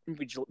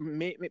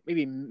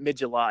 maybe mid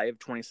July of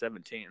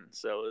 2017.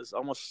 So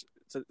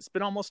it's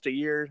been almost a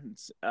year.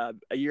 It's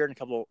a year and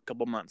a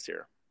couple months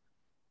here.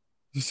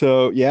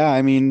 So, yeah,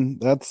 I mean,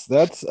 that's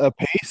a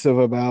pace of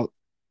about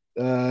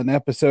an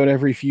episode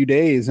every few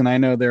days, and I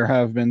know there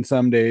have been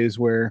some days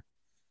where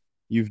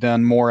you've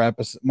done more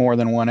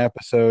than one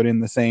episode in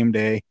the same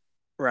day.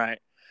 Right.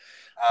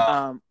 Um,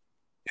 Um,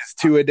 is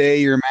two a day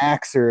your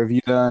max, or have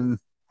you done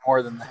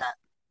more than that?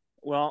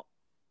 well,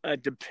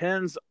 it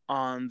depends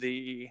on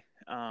the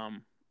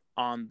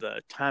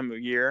time of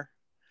year.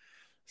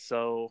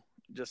 So,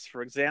 just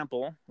for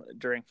example,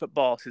 during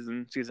football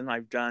season,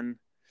 I've done.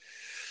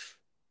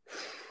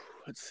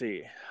 Let's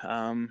see.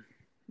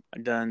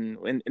 I've done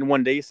in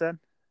one day. You said.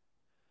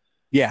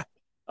 Yeah.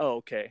 Oh,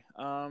 okay.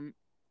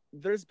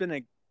 There's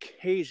been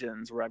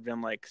occasions where I've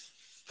done like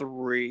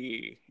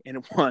three in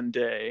one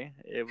day.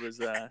 It was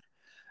a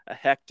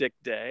hectic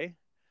day.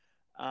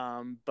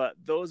 But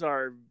those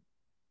are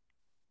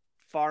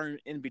far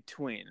in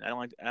between.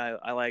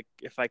 I like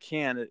if I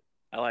can,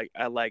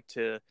 I like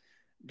to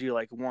do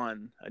like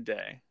one a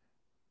day.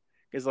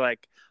 Because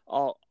like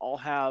I'll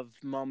have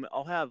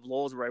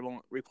lulls where I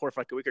won't record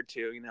for like a week or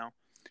two,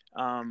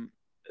 Um,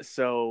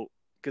 so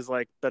because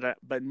like but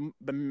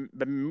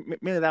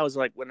mainly that was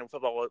like when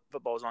football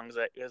was on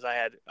because I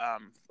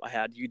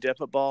had UW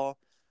football,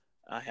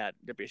 I had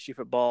WSU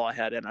football, I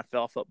had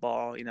NFL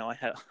football. I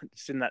had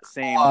just in that A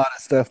same lot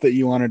of stuff that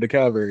you wanted to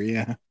cover.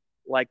 Yeah.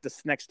 like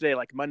this next day,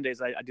 like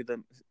Mondays, I do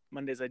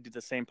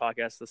the same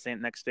podcast the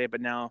same next day.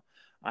 But now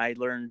I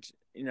learned,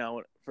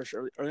 for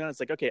sure. Early on, it's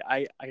like, okay,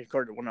 I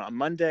recorded one on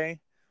Monday,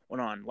 one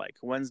on like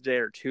Wednesday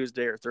or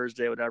Tuesday or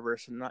Thursday, whatever.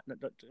 So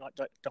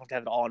don't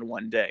have it all in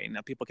one day.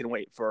 People can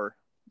wait for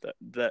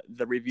the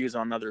reviews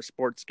on other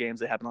sports games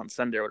that happen on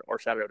Sunday or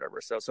Saturday or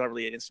whatever. So it's not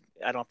really,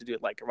 I don't have to do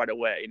it like right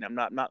away. I'm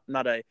not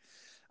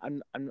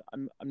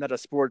a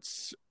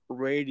sports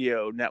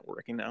radio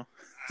network,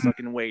 so I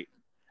can wait.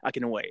 I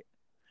can wait.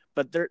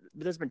 But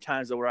there's been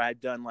times though where I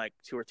had done like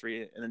two or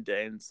three in a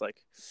day, and it's like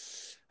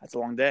that's a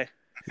long day.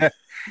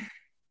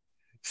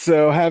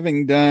 So,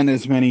 having done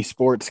as many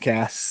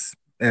sportscasts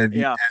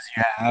Yeah. as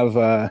you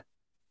have,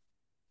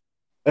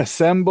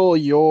 assemble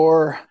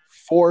your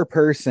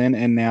four-person,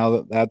 and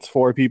now that's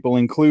four people,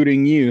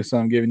 including you. So,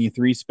 I'm giving you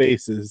three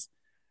spaces.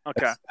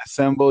 Okay.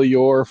 Assemble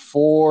your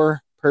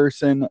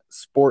four-person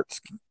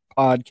sports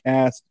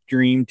podcast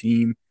dream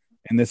team.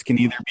 And this can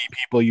either be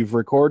people you've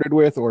recorded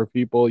with or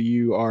people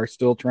you are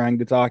still trying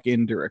to talk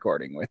into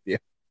recording with you.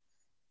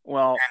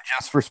 Well, And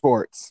just for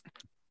sports.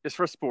 it's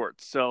for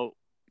sports, so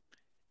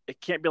it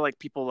can't be like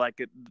people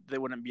like they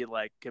wouldn't be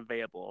like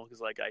available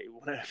because like I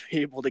wouldn't be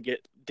able to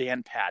get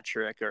Dan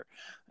Patrick or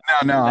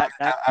No, I'm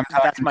that's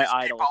talking my just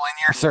idol people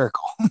in your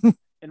circle.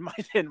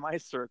 in my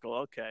circle.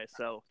 Okay,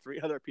 so three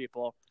other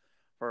people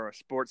for a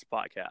sports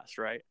podcast,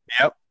 right?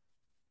 Yep.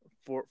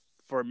 For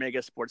a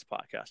mega sports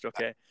podcast.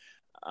 Okay.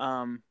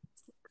 Um,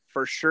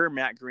 for sure,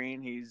 Matt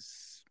Green. He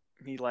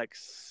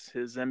likes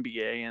his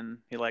NBA and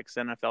he likes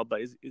NFL,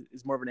 but he's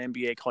more of an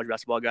NBA college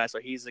basketball guy, so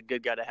he's a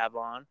good guy to have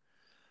on.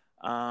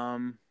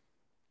 I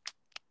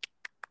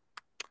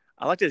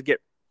like to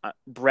get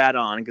Brad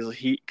on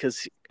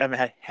because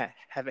I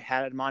haven't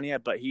had him on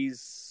yet, but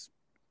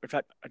we're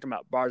talking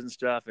about bars and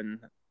stuff and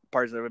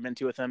parties that I've been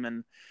to with him,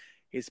 and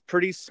he's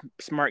pretty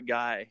smart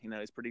guy.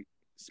 He's pretty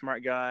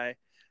smart guy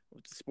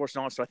with sports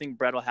knowledge. So I think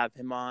Brad will have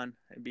him on.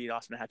 It'd be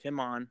awesome to have him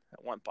on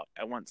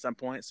at some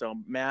point. So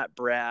Matt,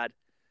 Brad,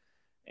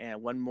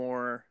 and one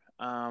more.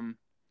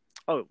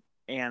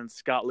 And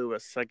Scott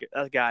Lewis. Like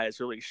that guy is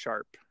really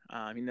sharp.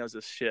 He knows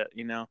his shit.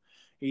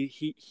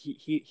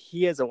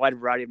 He has a wide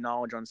variety of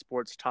knowledge on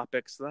sports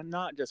topics,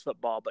 not just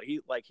football, but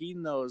he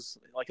knows.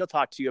 Like he'll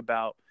talk to you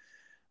about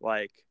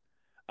like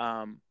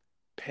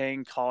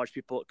paying college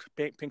people,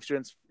 paying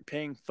students,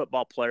 paying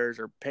football players,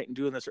 or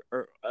doing this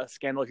or a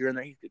scandal here and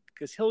there.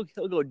 Because he'll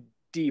go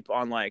deep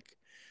on like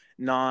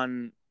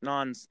non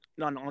on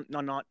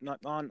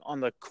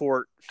the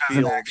court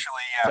Doesn't field actually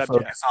subject.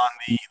 focus on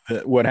the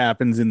what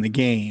happens in the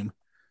game.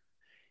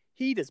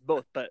 He does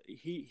both, but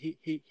he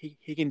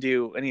can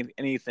do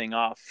anything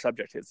off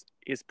subject.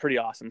 It's pretty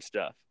awesome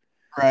stuff.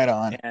 Right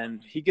on.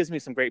 And he gives me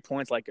some great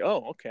points. Like,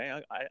 oh,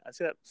 okay, I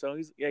see that. So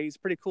he's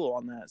pretty cool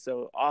on that.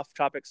 So off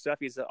topic stuff,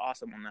 he's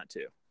awesome on that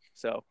too.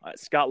 So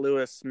Scott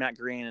Lewis, Matt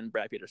Green, and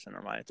Brad Peterson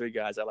are my three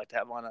guys I like to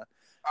have on a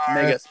All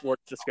mega right.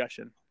 sports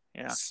discussion.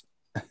 Yeah.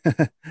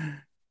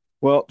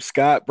 Well,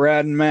 Scott,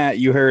 Brad, and Matt,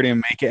 you heard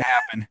him. Make it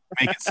happen.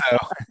 Make it so.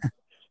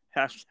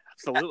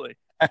 Absolutely.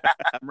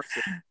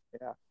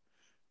 Yeah.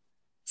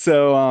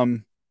 So,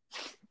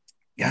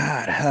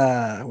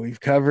 God, we've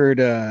covered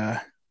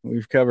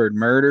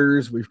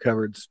murders, we've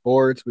covered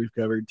sports, we've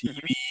covered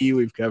TV,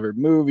 we've covered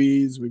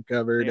movies,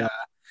 Yeah.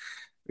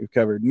 we've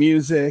covered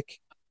music.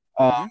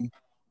 Mhm.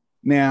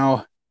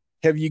 Now,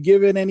 have you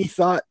given any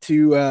thought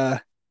to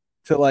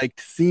like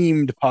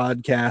themed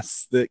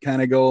podcasts that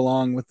kind of go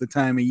along with the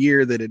time of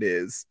year that it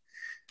is?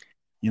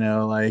 You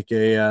know, like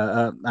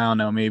I don't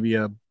know, maybe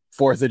a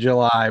Fourth of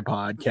July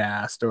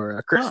podcast or a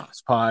Huh.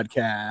 Christmas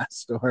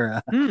podcast or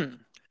a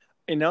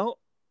You know,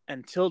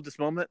 until this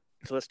moment,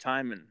 until this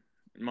time and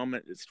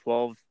moment, it's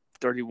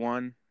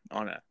 12:31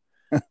 on a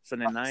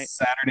Sunday night.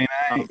 Saturday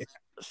Um, night.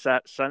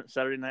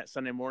 Saturday night,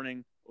 Sunday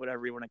morning,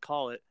 whatever you want to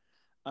call it.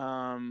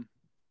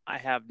 I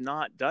have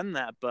not done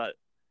that, but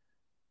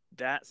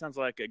that sounds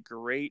like a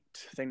great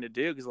thing to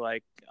do because,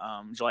 like,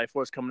 July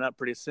 4th is coming up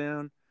pretty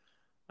soon.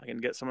 I can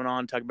get someone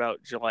on talk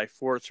about July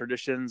 4th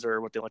traditions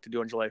or what they like to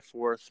do on July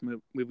 4th,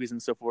 movies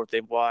and so forth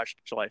they've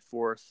watched July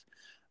 4th,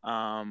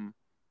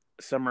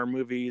 summer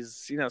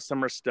movies,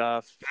 summer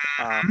stuff.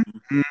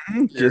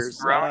 Just There's,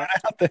 throwing it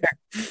out there.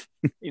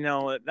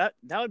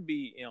 that would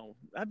be,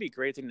 that'd be a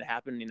great thing to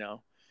happen.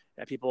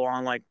 That people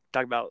on like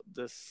talk about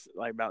this,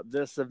 like about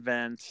this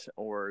event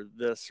or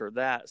this or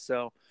that.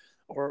 So,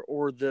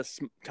 or this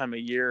time of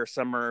year,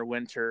 summer,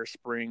 winter,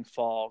 spring,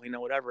 fall,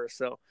 whatever.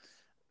 So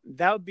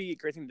that would be a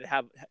great thing to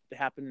have to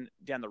happen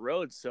down the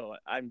road. So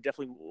I'm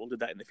definitely will do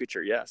that in the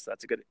future. Yes,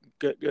 that's a good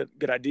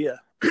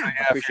idea. So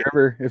yeah,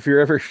 if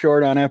you're ever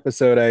short on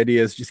episode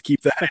ideas, just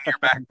keep that in your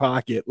back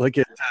pocket. Look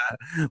at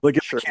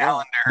Sure the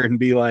calendar and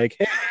be like,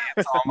 hey,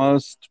 it's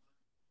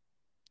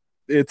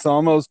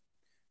almost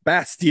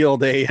Bastille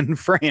Day in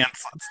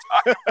France. Let's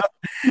talk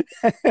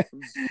about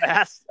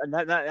Fast. And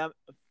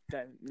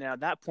now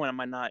at that point, I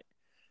might not.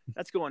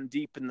 That's going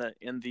deep that's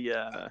in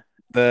a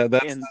little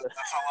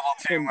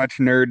too much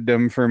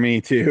nerddom for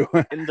me too.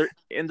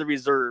 in the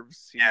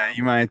reserves. Yeah,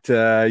 you might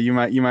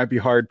be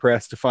hard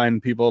pressed to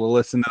find people to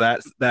listen to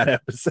that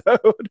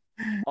episode.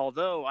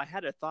 Although I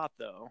had a thought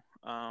though,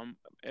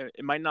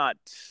 it might not.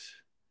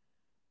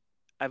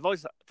 I've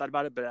always thought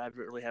about it, but I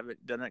really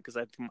haven't done it because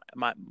I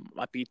might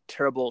be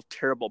terrible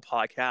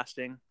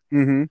podcasting.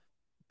 Mm-hmm.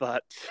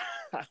 But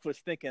I was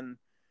thinking,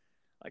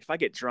 like, if I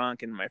get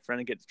drunk and my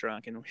friend gets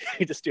drunk and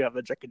we just do have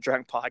a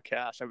drunk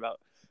podcast about,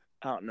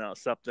 I don't know,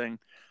 something.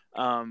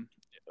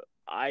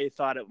 I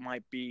thought it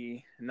might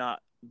be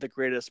not the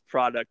greatest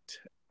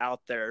product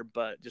out there,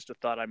 but just a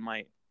thought I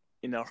might,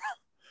 Hey,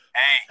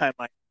 I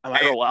might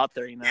roll out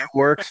there. It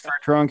works for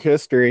drunk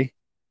history.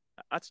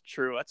 That's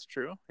true.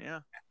 Yeah,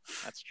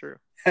 that's true.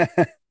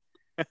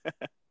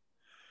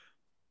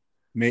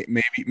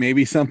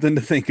 Maybe something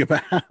to think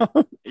about.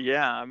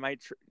 Yeah, I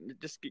might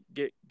just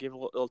give a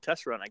little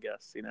test run, I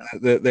guess.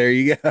 There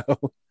you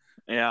go.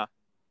 Yeah.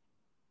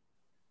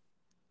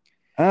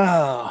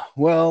 Oh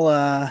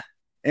well.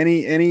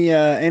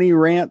 Any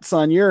rants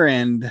on your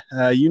end?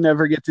 You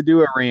never get to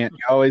do a rant. You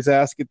always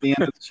ask at the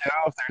end of the show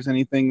if there's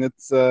anything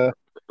that's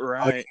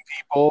Right.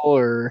 people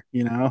or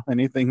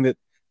anything that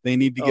they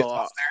need to get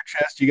off their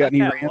chest. You got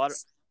any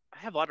rants? I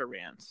have a lot of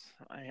rants.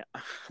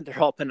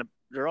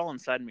 They're all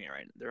inside me,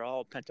 right? They're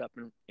all pent up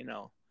and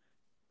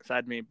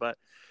inside me. But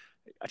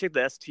I take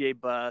the STA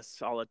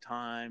bus all the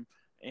time,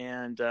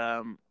 and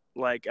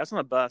like I was on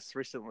the bus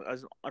recently. I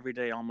was every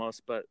day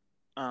almost, but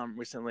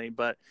recently.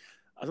 But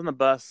I was on the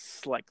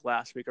bus like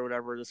last week or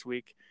whatever this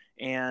week,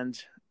 and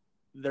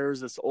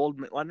there's this old,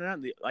 not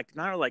like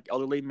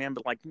elderly man,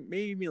 but like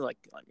maybe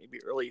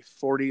early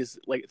 40s,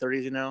 late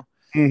 30s,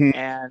 Mm-hmm.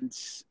 and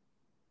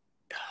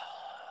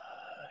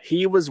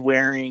he was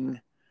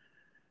wearing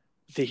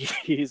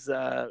these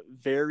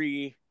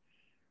very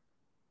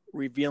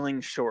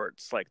revealing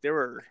shorts. Like they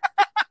were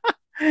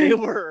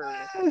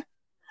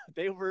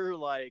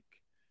like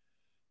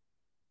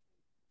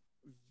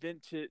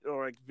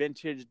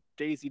vintage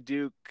Daisy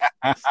Duke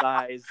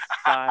size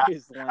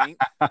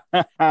length,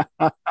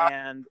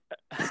 and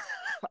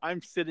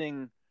I'm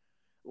sitting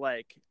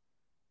like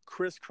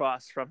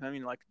crisscross from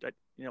him,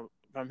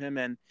 from him,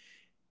 and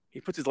he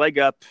puts his leg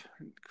up,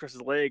 across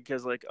his leg,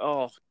 because like,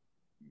 oh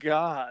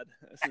God,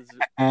 this is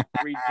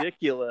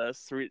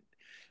ridiculous.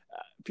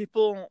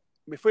 People,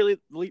 before you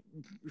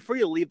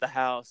leave the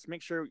house,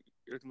 make sure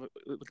you're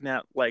looking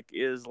at like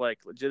is like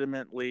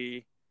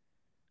legitimately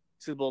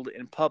suitable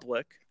in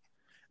public.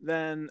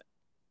 Then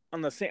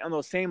on those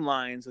same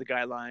lines, the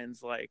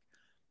guidelines, like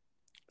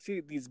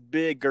see these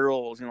big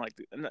girls, like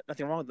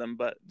nothing wrong with them,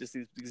 but just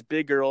these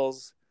big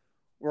girls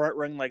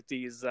wearing like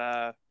these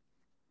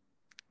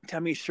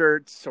tummy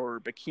shirts or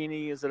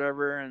bikinis,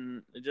 whatever,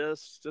 and it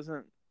just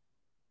doesn't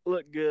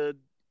look good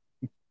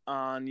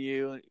on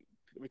you.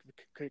 because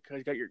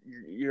you got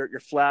your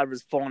flab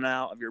is falling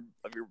out of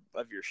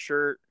your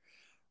shirt,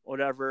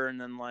 whatever, and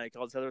then like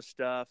all this other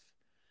stuff,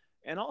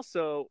 and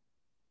also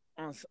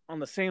on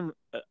the same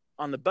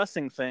on the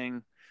busing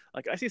thing,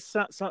 like I see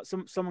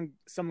someone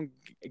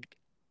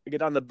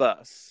get on the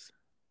bus,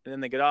 and then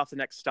they get off the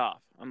next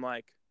stop. I'm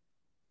like,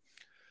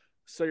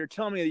 so you're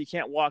telling me that you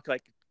can't walk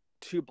like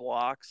 2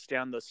 blocks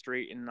down the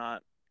street and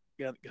not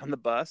get on the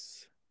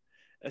bus?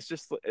 It's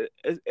just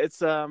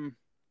it's a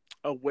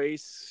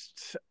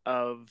waste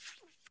of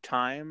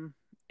time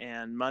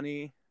and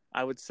money,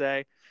 I would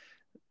say.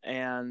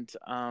 And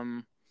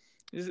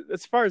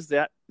as far as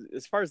the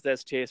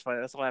STA is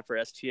fine. That's all I have for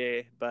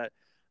STA. But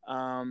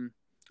and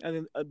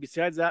then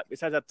besides that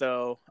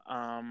though,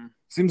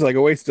 Seems like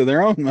a waste of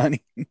their own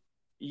money.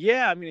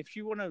 yeah, I mean, if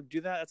you want to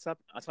do that,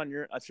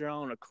 that's your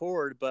own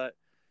accord. But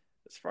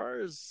as far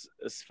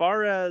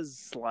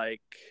as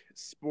like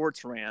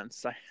sports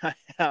rants, I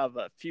have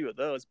a few of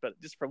those.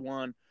 But just for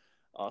one,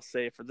 I'll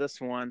say for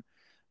this one,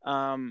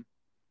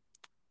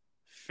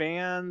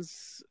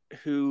 fans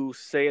who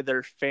say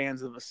they're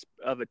fans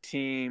of a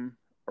team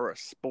or a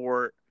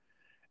sport,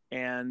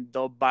 and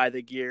they'll buy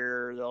the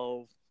gear,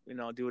 they'll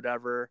do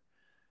whatever.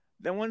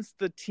 Then once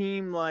the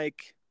team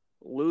like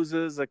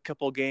loses a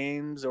couple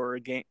games or a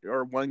game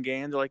or one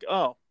game, they're like,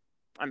 "Oh,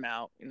 I'm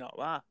out."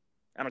 I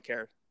don't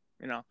care.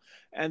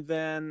 And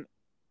then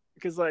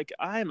because like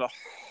I'm a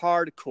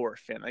hardcore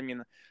fan. I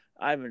mean,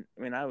 I'm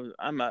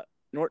a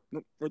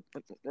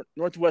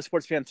Northwest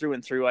sports fan through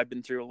and through. I've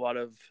been through a lot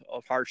of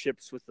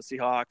hardships with the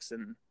Seahawks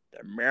and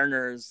the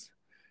Mariners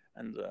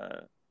and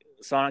the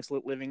Sonics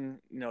living,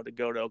 to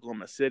go to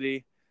Oklahoma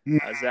City.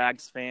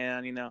 Zags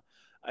fan,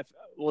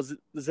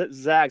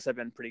 Zags have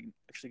been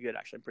actually good.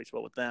 Actually, I'm pretty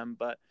swell with them.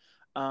 But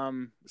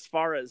as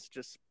far as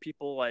just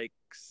people like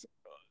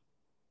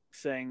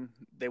saying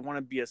they want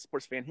to be a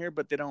sports fan here,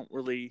 but they don't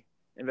really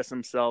invest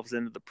themselves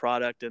into the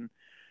product,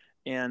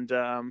 and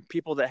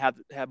people that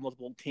have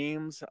multiple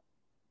teams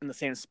in the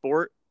same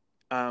sport,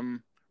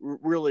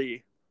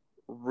 really,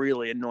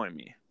 really annoy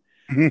me.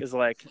 Is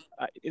like,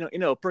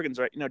 Perkins,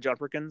 right? John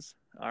Perkins,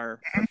 our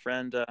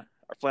friend, our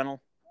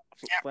flannel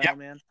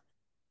man.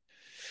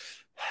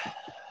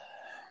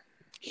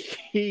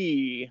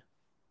 He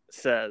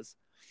says,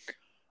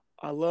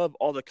 "I love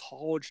all the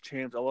college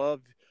teams. I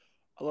love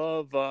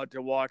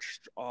to watch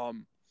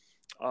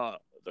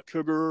the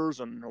Cougars,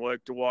 and I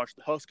like to watch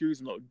the Huskies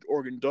and the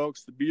Oregon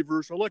Ducks, the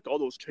Beavers. I like all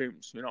those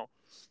teams."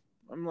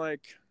 I'm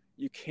like,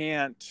 you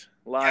can't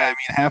lie. Yeah, I mean,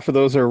 half of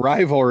those are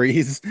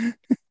rivalries.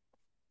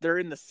 They're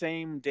in the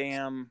same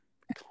damn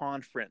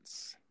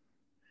conference.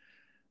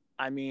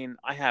 I mean,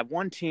 I have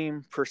one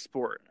team per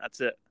sport.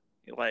 That's it.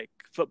 Like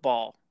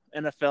football,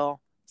 NFL,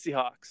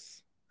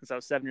 Seahawks, since I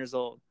was 7 years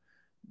old.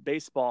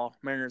 Baseball,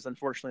 Mariners,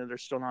 unfortunately, they're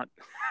still not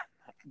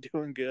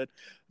doing good,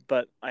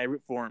 but I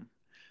root for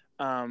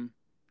them.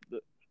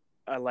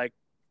 I like,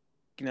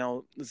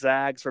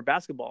 Zags for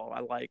basketball.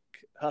 I like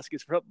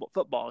Huskies for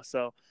football.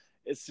 So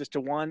it's just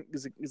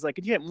it's like,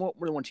 if you have more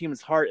than one team,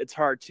 it's hard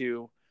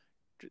to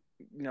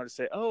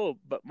say, oh,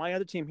 but my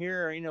other team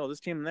here, this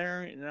team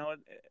there,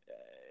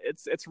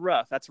 it's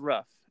rough. That's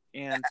rough.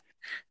 And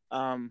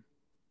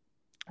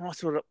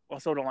also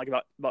don't like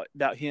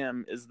about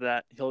him is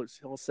that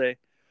he'll say,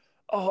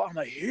 "Oh, I'm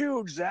a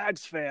huge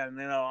Zags fan."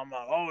 I'm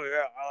like, "Oh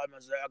yeah, I'm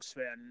a Zags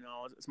fan."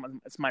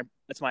 It's my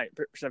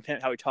percent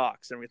of how he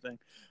talks and everything.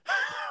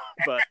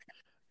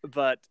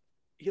 but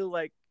he'll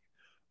like,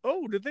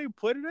 "Oh, did they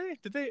play today?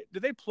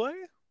 Did they play?"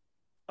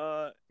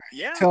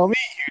 Yeah. Tell me,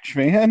 huge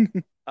fan.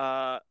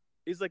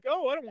 He's like,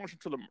 "Oh, I don't watch it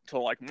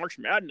till like March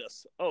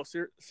Madness." Oh,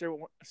 so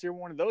you're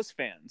one of those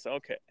fans.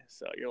 Okay,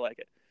 so you're like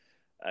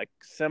a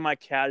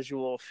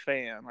semi-casual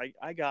fan.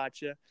 I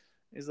gotcha.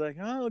 He's like,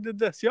 "Oh, did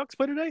the Seahawks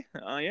play today?"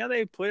 Yeah,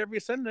 they play every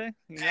Sunday.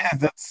 Yeah,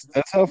 that's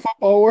how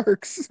football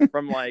works.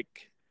 From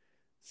like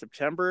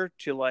September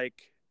to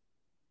like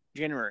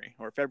January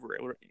or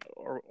February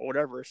or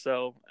whatever.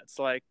 So it's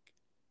like,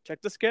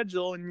 check the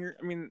schedule,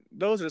 and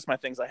those are just my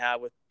things I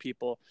have with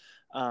people.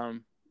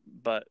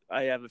 But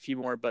I have a few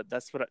more, but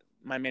that's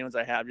my main ones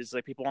I have. Just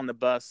like people on the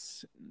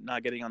bus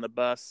not getting on the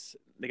bus.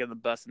 They get on the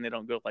bus and they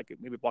don't go like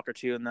maybe a block or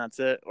two and that's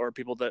it. Or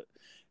people that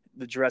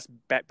the dress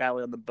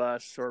badly on the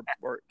bus, or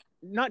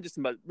not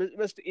just but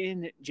just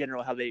in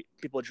general how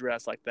people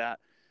dress like that,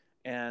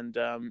 and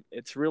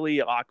it's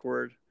really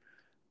awkward.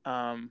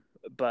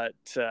 But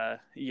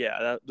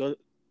yeah, those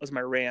are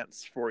my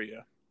rants for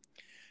you.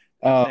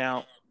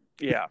 Now,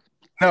 yeah.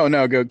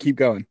 No, go keep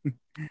going.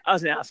 I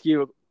was gonna ask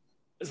you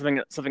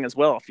something as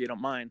well, if you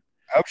don't mind.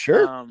 Oh,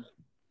 sure.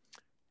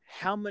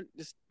 How many,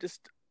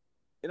 just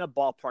in a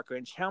ballpark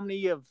range, how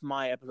many of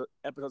my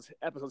episodes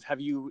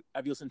have you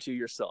listened to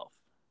yourself?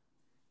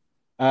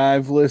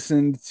 I've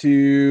listened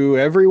to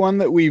everyone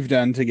that we've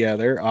done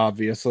together,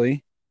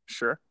 obviously.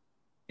 Sure.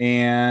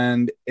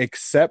 And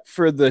except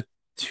for the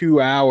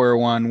 2-hour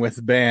one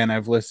with Ben,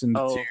 I've listened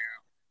to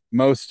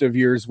most of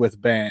yours with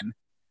Ben.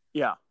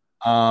 Yeah.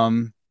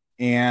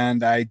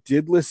 And I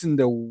did listen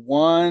to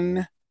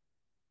one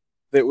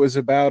that was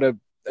about a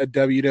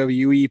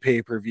WWE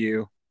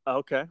pay-per-view.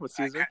 Okay, with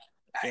Caesar.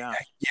 Yeah.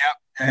 Yeah,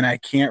 and I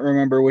can't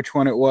remember which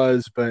one it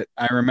was, but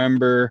I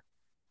remember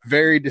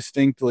very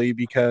distinctly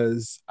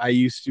because I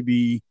used to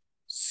be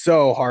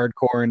so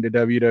hardcore into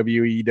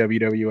WWE,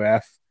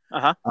 WWF,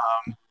 Uh-huh.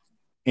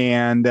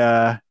 and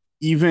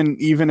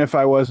even if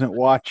I wasn't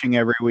watching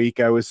every week,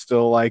 I was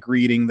still like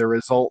reading the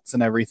results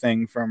and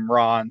everything from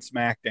Raw and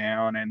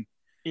SmackDown, and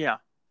Yeah.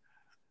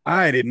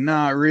 I did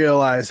not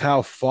realize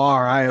how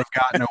far I have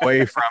gotten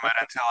away from it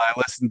until I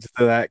listened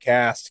to that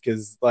cast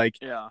because, like,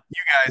 Yeah.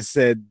 you guys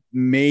said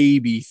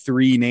maybe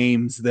three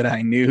names that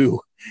I knew.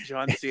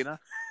 John Cena.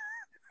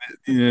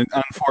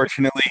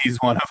 Unfortunately, he's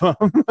one of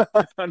them.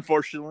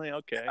 Unfortunately,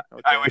 okay. I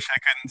Okay. wish I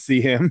couldn't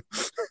see him.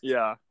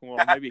 Yeah.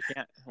 Well, maybe he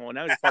can't. Well,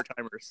 now he's a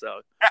part-timer,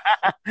 so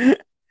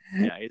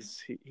yeah,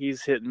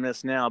 he's hit and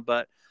miss now.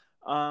 But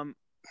of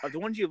the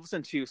ones you've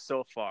listened to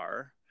so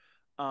far,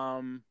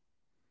 um,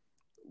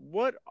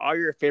 what are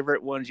your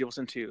favorite ones you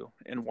listen to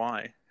and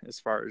why? As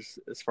far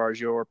as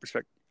your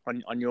perspective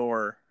on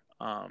your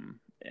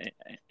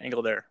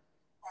angle there.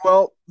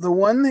 Well, the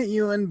one that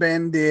you and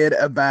Ben did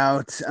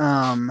about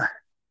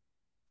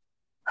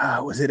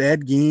was it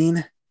Ed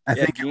Gein? I Ed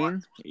think it was.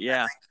 Gein,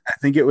 yeah, I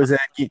think it was Ed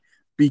Gein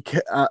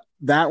because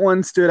that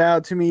one stood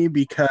out to me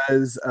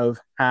because of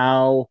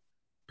how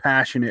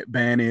passionate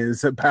Ben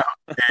is about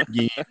Ed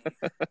Gein.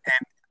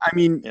 And I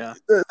mean, yeah,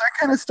 that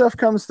kind of stuff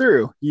comes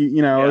through.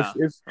 You know, yeah.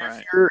 if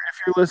Right. you're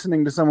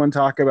listening to someone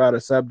talk about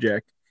a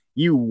subject,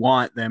 you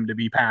want them to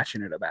be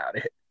passionate about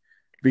it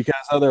because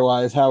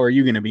otherwise, how are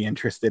you going to be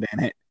interested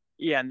in it?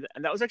 Yeah, and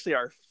that was actually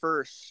our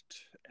first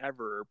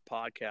ever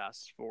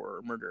podcast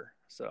for murder.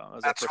 So that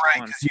was our That's first right,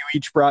 one. because you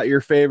each brought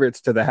your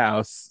favorites to the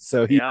house.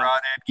 So he Yeah,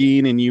 brought Ed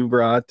Gein and you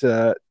brought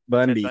Ted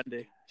Bundy.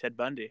 Bundy. Ted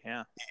Bundy.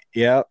 Yeah.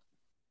 Yep.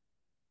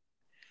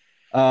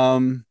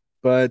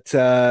 But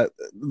the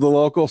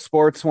local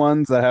sports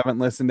ones I haven't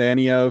listened to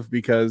any of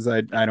because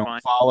I That's don't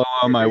fine. follow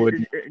them. I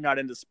wouldn't. You're not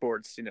into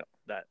sports,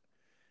 that.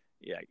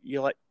 Yeah,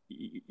 you like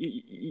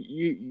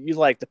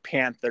the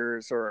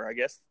Panthers or I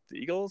guess the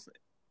Eagles.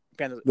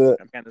 Panthers. The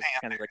Panthers.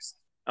 Like,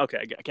 okay,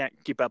 I can't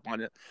keep up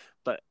on it,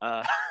 but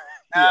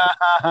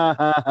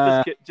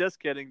yeah. Just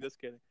kidding. Just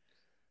kidding.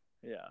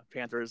 Yeah,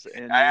 Panthers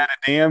and I had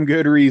a damn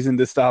good reason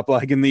to stop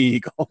liking the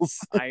Eagles.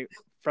 I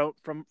from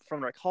what I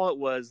recall, it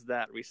was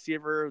that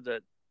receiver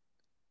that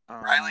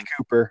Riley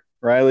Cooper.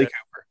 Riley that,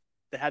 Cooper.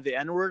 that had the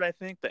N word. I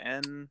think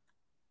the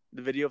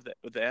video of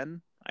the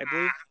N. I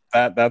believe.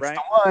 That's Right.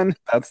 the one.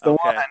 That's the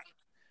Okay. one.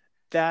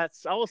 I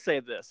will say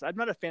this. I'm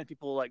not a fan of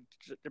people like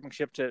jumping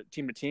ship to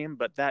team,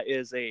 but that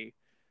is a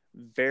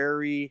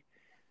very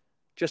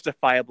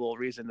justifiable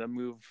reason to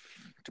move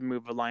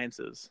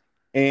alliances.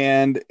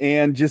 And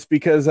just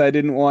because I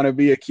didn't want to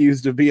be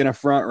accused of being a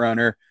front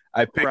runner,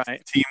 I picked Right.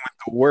 the team with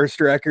the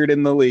worst record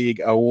in the league,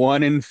 a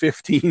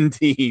 1-15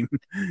 team.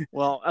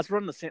 Well, as we're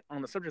on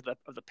the subject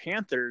of the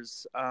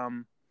Panthers,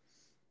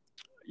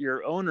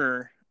 your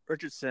owner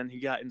Richardson, he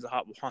got into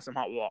some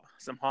hot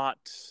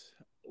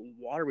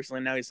water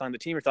recently. Now he's signed the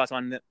team. Your thoughts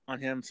on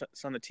him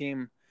signing the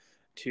team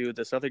to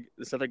this other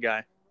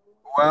guy?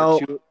 Well,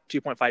 for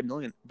 2.5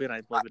 million.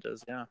 I believe it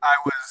is. Yeah.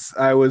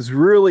 I was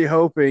really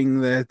hoping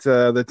that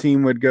the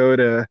team would go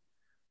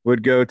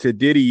to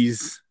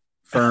Diddy's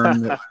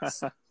firm that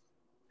was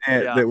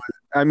Yeah. that was.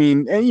 I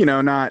mean, and you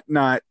know, not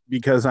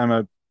because I'm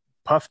a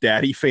Puff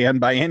Daddy fan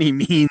by any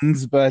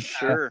means, but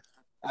Sure. It'd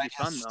I be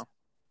fun just though.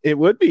 it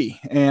would be.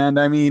 And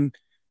I mean,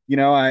 you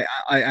know, I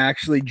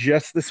actually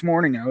just this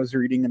morning I was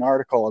reading an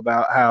article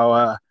about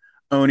how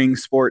owning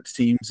sports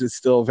teams is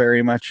still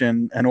very much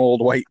an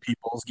old white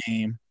people's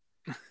game.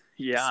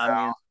 Yeah, So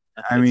I mean,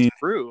 I it's mean,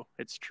 true.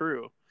 It's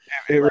true.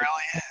 it really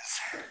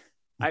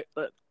Like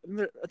is.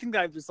 I think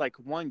that I was like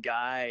one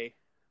guy.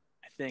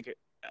 I think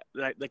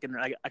that I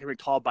can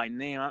recall by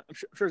name. I'm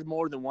sure there's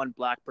more than one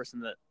black person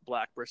that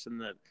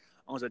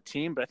owns a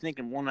team, but I think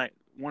one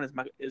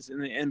is in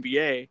the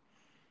NBA.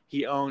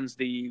 He owns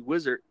the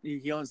Wizard.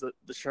 He owns the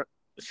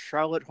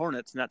Charlotte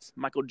Hornets, and that's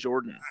Michael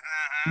Jordan.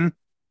 Mm-hmm.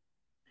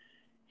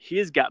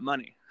 He's got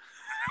money,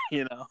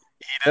 He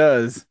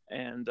does.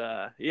 and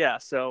yeah.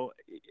 So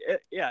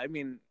yeah, I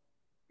mean,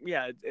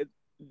 yeah.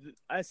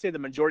 I say the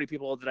majority of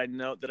people that I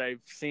know that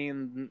I've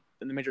seen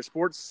in the major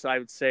sports, I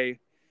would say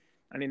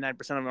 99%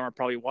 of them are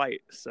probably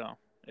white. So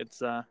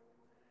it's a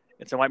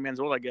white man's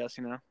world, I guess.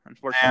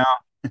 Unfortunately.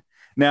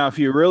 Now, if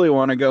you really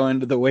want to go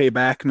into the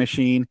Wayback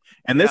Machine,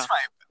 and Yeah.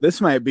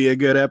 this might be a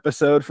good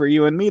episode for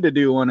you and me to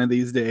do one of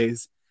these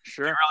days.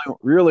 Sure. If you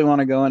really want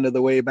to go into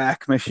the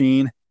Wayback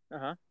Machine,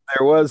 there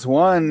was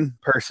one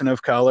person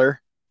of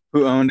color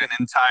who owned an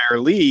entire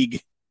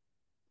league.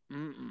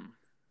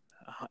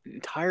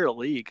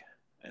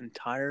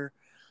 Entire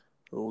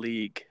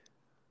league.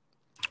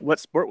 What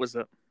sport was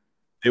it?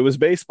 It was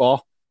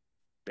baseball.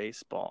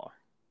 Baseball.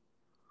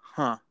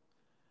 Huh.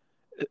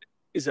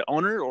 Is it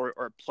owner or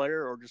a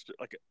player or just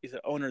like is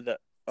it owner that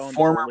owns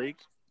the whole league?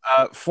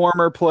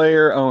 Former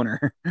player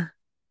owner.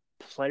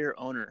 Player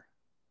owner.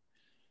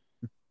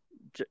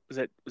 Was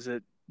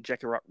it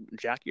Jackie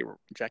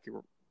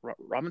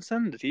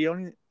Robinson? Did he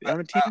own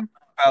a team?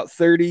 about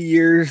 30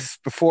 years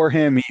before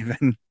him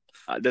even.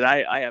 Did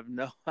I have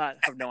no I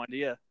have no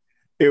idea.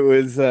 It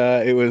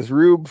was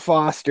Rube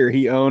Foster.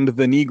 He owned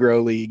the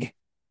Negro League.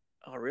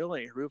 Oh,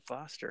 really? Rube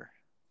Foster.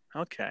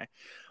 Okay.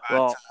 But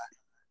Well,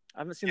 I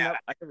haven't seen that.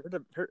 I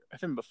haven't heard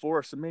of him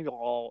before, so maybe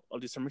I'll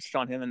do some research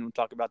on him and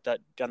talk about that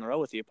down the road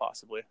with you,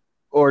 possibly.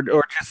 or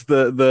just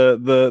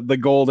the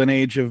golden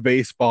age of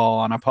baseball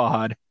on a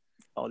pod.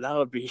 Oh, that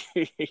would be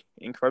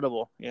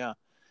incredible. Yeah.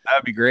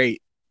 That'd be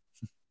great.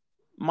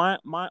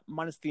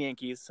 Minus the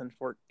Yankees, and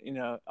for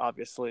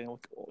obviously we'll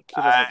keep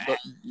Uh,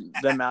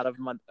 them out of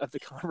the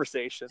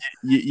conversation.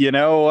 you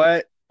know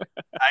what?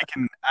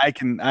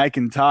 I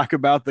can talk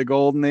about the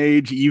golden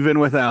age even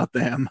without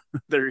them.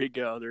 There you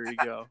go. There you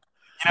go.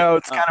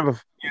 It's kind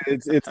of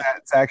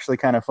it's actually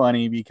kind of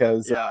funny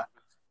because Yeah.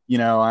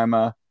 I'm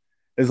a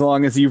as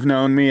long as you've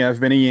known me, I've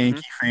been a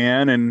Yankee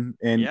fan, and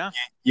Yeah.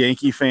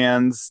 Yankee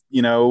fans,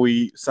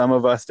 we some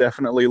of us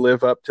definitely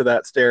live up to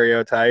that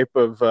stereotype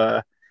of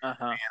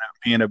Uh-huh.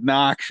 being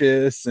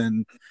obnoxious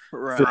and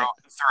Right.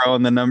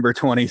 throwing the number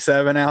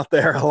 27 out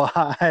there a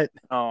lot.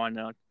 Oh, I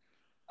know.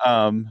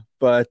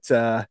 But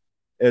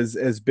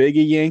as big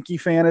a Yankee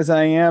fan as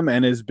I am,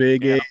 and as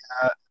big Yeah.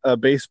 a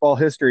baseball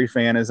history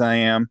fan as I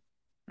am,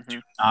 Mm-hmm.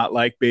 not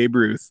like Babe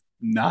Ruth,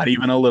 not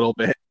even a little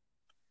bit.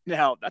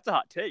 Now that's a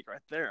hot take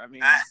right there. I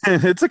mean,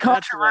 It's a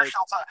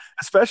controversial time,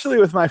 especially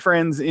with my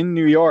friends in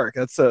New York.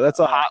 That's a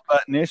hot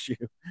button issue.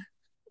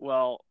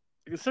 well,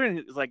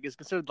 considering it's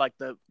considered like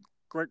the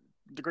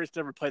greatest to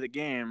ever play the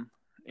game.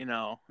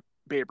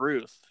 Babe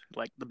Ruth,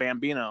 like the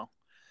Bambino.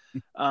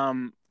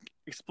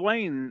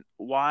 Explain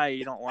why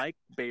you don't like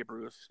Babe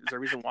Ruth. Is there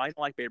a reason why you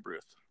don't like Babe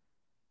Ruth?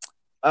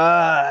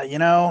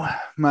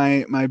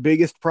 My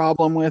biggest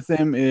problem with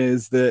him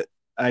is that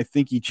I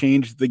think he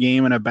changed the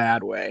game in a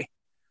bad way.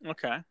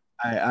 Okay.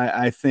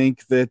 I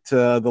think that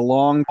the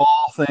long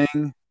ball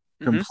thing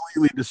Mm-hmm.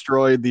 completely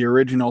destroyed the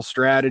original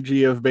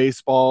strategy of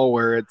baseball,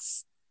 where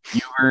it's you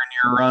earn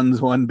your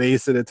runs one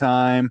base at a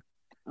time.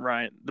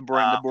 Right. The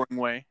boring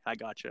way. I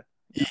gotcha.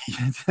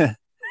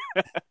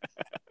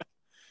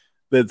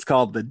 That's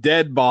called the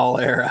dead ball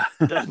era.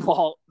 That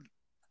ball.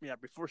 Yeah,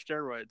 before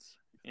steroids.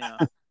 Yeah.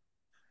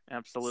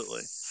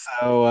 Absolutely.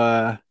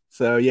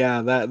 So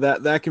yeah,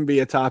 that can be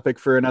a topic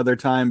for another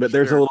time. But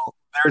Sure.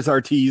 there's our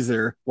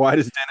teaser. Why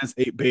does Dennis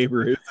hate Babe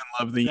Ruth and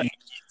love the Yankees?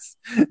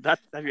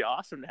 That'd be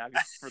awesome to have you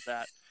for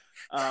that.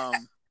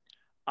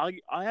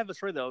 I have a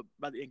story though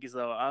about the Yankees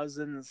though. I was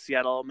in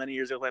Seattle many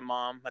years ago with my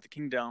mom at the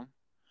Kingdome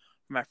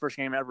for my first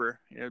game ever.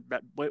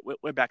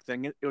 Way back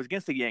then, it was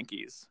against the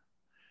Yankees,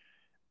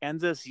 and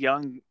this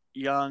young,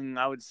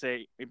 I would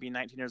say maybe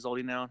 19 years old,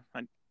 a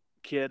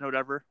kid, or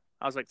whatever.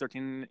 I was like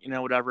 13,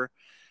 whatever.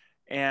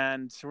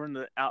 And so we're in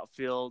the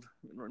outfield,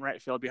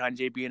 right field behind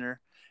Jay Beaner,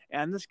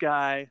 and this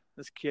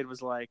kid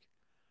was like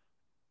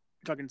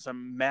talking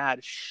some mad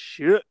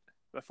shit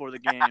before the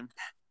game.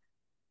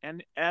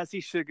 And as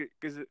he should,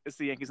 because it's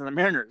the Yankees and the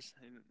Mariners.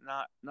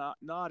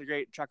 Not a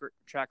great track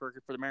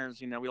record for the Mariners.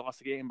 We lost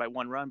the game by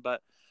 1 run,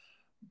 but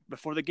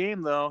before the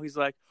game though, he's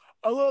like,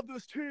 "I love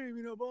this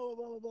team," blah blah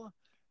blah blah.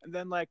 And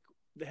then like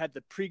they had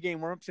the pregame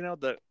warm-ups,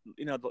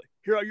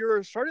 here are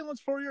your starting ones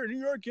for your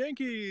New York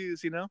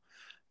Yankees,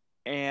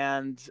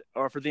 and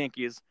or for the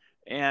Yankees.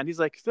 And he's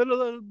like,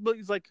 no.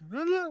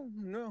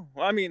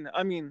 I mean,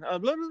 blah,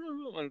 blah,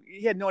 blah.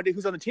 He had no idea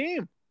who's on the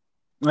team.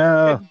 He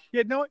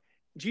had no.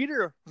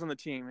 Jeter was on the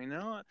team,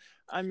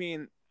 I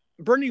mean,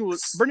 Bernie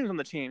was on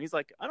the team. He's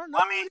like, I don't know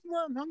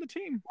anyone on the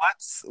team.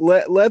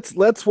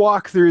 Let's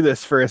walk through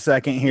this for a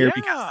second here,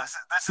 because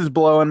this is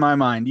blowing my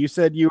mind. You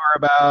said you were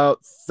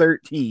about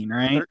 13,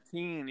 right?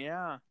 13,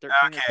 yeah. 13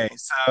 okay,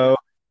 so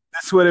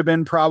this would have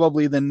been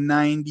probably the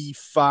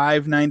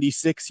 95,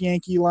 96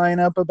 Yankee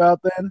lineup about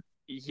then.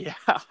 Yeah.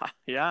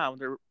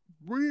 They're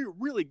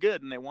really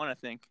good, and they won, I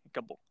think, a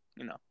couple.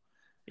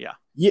 Yeah.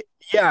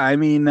 I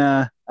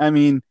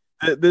mean,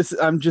 this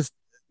I'm just,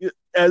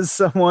 as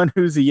someone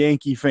who's a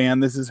Yankee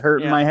fan, this is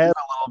hurting my head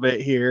a little bit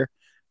here,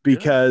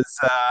 because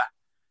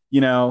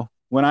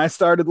when I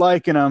started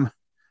liking them,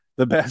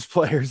 the best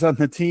players on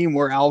the team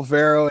were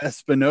Alvaro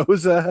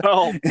Espinoza.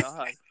 Oh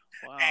God!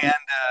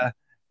 Wow.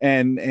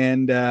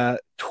 And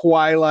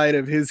twilight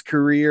of his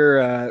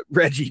career,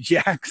 Reggie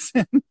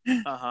Jackson.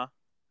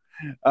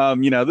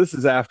 This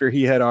is after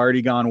he had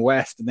already gone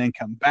west and then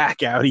come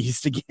back out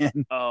east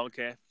again. Oh,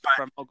 okay.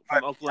 From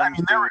Oakland.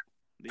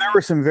 There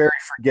were some very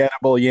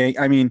forgettable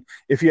I mean,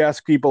 if you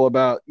ask people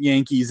about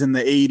Yankees in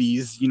the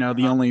 80s,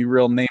 the only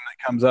real name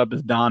that comes up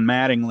is Don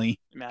Mattingly.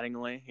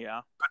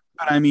 Yeah.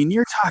 But I mean,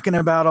 you're talking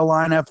about a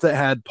lineup that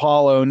had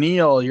Paul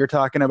O'Neill. You're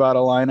talking about a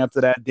lineup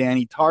that had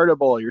Danny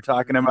Tartabull. You're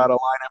talking about a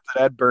lineup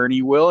that had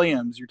Bernie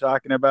Williams. You're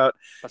talking about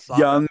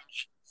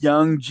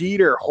young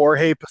Jeter,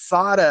 Jorge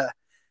Posada.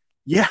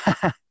 Yeah.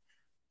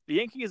 The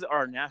Yankees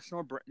are a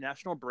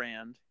national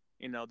brand.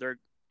 They're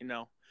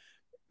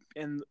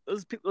and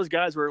those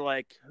guys were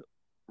like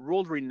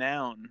world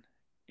renowned,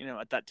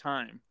 at that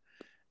time.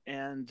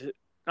 And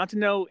not to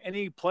know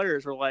any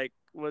players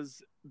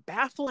was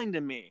baffling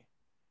to me.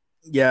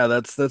 Yeah,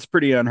 that's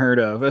pretty unheard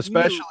of,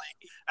 especially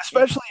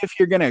especially if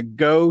you're gonna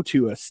go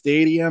to a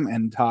stadium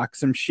and talk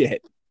some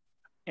shit.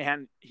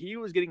 And he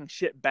was getting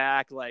shit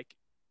back, like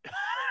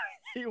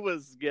he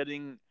was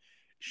getting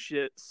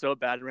shit so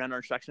bad around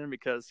our section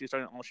because he was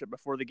talking all shit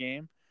before the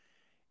game,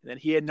 and then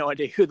he had no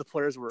idea who the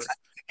players were.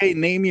 Hey,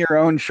 name your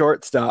own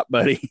shortstop,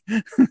 buddy.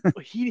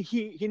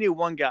 He knew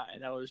one guy,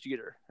 and that was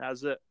Jeter. That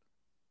was it.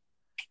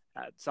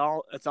 That's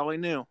all. That's all he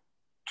knew.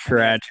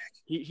 Tragic.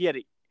 He had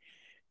a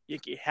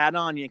Yankee hat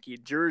on, Yankee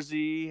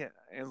jersey. It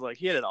was like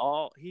he had it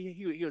all.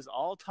 He was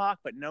all talk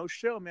but no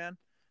show, man.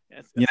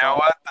 You know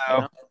what though?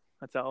 You know,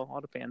 that's how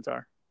all the fans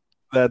are.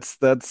 That's.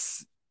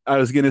 I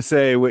was gonna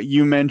say what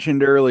you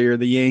mentioned earlier.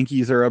 The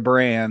Yankees are a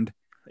brand.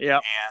 Yeah,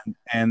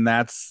 and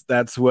that's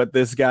what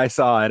this guy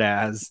saw it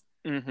as.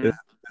 mm-hmm.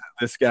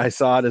 This guy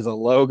saw it as a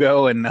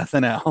logo and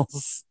nothing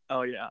else.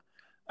 Oh yeah.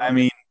 I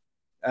mean,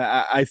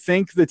 I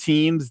think the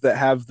teams that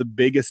have the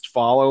biggest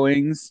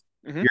followings,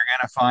 mm-hmm. you're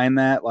gonna find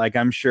that. Like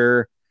I'm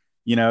sure,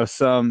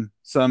 some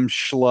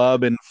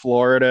schlub in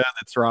Florida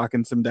that's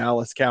rocking some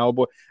Dallas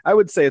Cowboy. I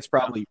would say it's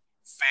probably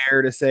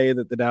fair to say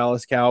that the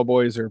Dallas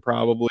Cowboys are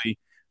probably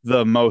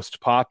the most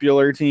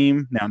popular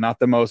team. Now, not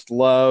the most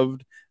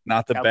loved,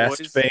 not the Cowboys.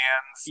 best fans.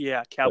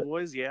 Yeah,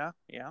 Cowboys. Yeah.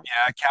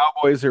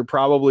 Cowboys are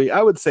probably,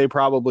 I would say,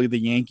 probably the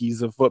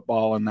Yankees of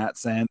football in that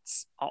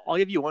sense. I'll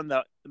give you one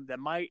that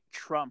might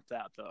trump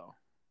that though,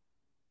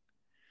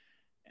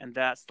 and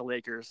that's the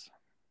Lakers.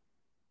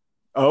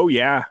 Oh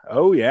yeah.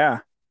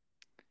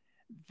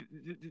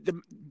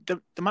 The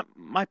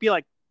might be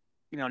like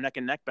neck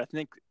and neck, but I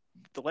think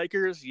the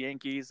Lakers,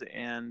 Yankees,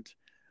 and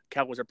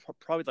Cowboys are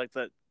probably like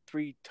the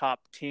three top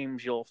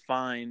teams you'll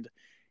find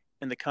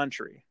in the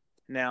country.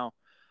 Now,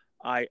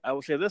 I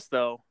will say this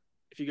though: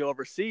 if you go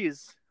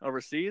overseas,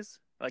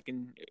 like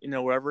in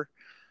wherever,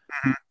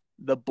 mm-hmm.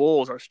 the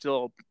Bulls are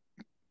still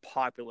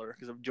popular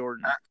because of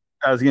Jordan.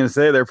 I was gonna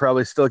say they're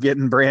probably still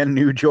getting brand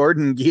new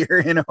Jordan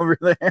gear in over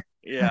there.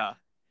 Yeah,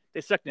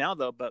 they suck now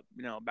though, but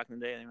back in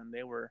the day,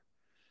 they were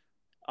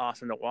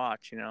awesome to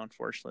watch.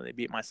 Unfortunately, they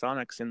beat my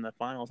Sonics in the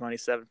finals,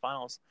 '97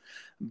 finals,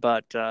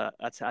 but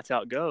that's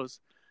how it goes.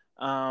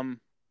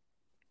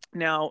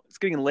 Now it's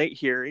getting late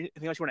here.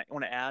 Anything else you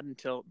want to add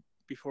until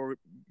before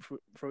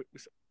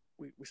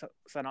we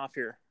sign off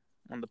here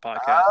on the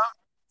podcast?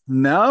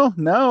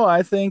 No.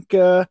 I think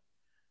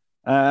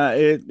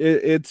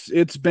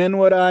it's been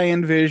what I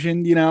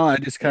envisioned. I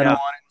just kind of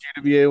wanted you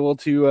to be able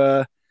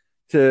to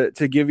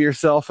give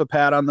yourself a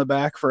pat on the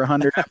back for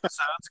 100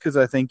 episodes because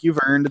I think you've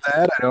earned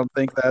that. I don't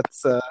think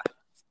that's out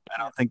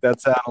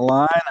of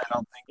line. I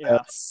don't think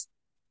that's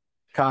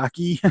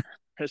cocky.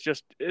 It's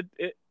just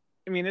it.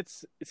 I mean,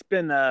 it's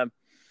been a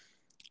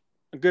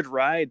good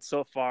ride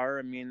so far.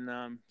 I mean,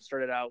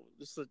 started out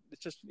just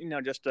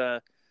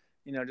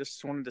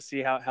wanted to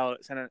see how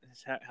it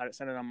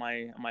sounded on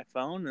my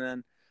phone,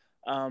 and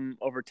then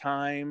over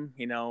time,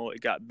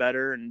 it got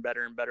better and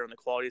better and better on the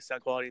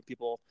sound quality.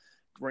 People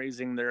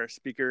raising their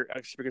speakers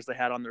they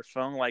had on their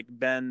phone, like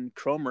Ben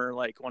Cromer,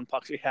 like one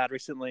podcast we had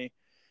recently.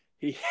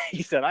 He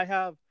said, "I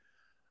have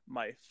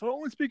my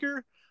phone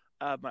speaker,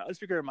 my other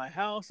speaker in my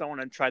house. I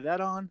want to try that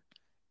on."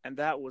 And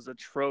that was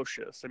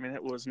atrocious. I mean,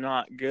 it was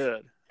not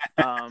good.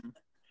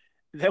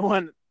 Then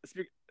when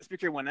the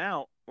speaker went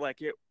out,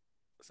 like it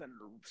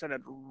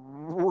sounded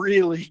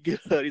really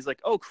good. He's like,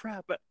 "Oh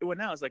crap!" But it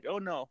went out. I was like, "Oh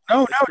no,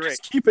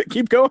 just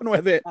keep going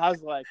with it." I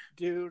was like,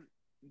 "Dude,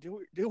 do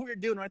what you're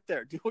doing right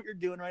there. Do what you're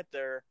doing right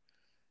there,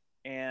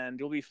 and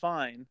you'll be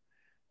fine."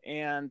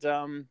 And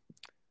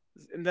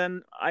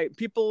then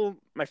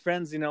my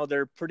friends,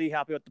 they're pretty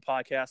happy with the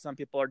podcast. Some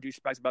people are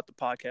douchebags about the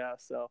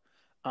podcast, so.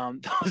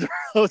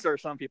 Those are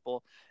some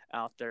people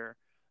out there,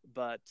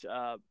 but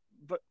for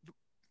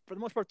the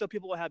most part, though,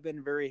 people have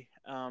been very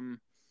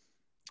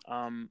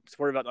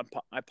supportive about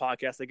my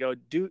podcast. They go,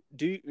 do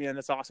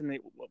that's awesome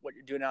what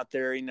you're doing out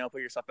there. Put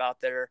yourself out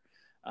there.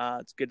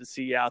 It's good to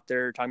see you out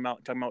there talking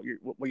about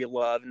what you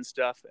love and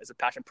stuff as a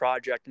passion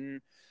project. And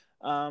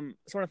so I want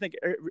to thank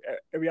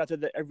every out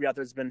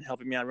there has been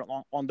helping me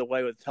out on the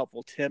way with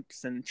helpful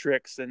tips and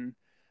tricks and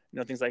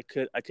things I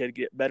could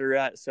get better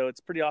at. So it's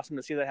pretty awesome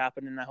to see that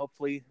happen. And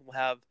hopefully we'll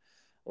have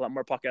a lot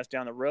more podcasts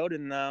down the road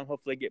and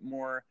hopefully get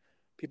more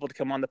people to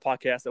come on the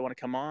podcast that want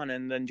to come on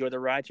and enjoy the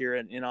ride here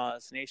in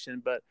Oz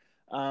Nation. But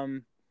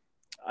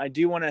I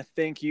do want to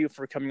thank you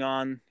for coming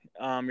on,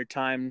 your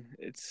time.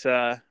 It's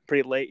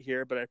pretty late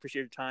here, but I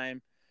appreciate your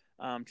time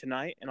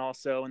tonight and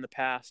also in the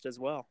past as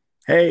well.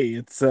 Hey,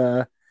 it's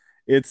a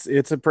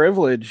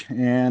privilege.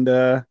 And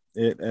I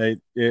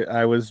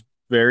was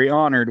very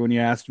honored when you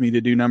asked me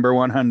to do number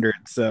 100.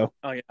 So,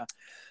 oh yeah,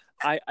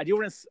 I do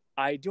want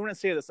to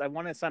say this. I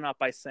want to sign off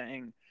by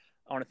saying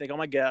I want to thank all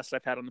my guests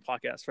I've had on the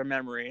podcast from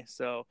memory.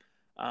 So,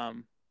 my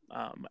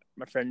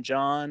friend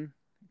John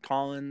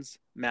Collins,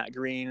 Matt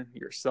Green,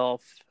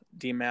 yourself,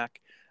 DMAC,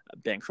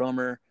 Ben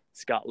Cromer,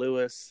 Scott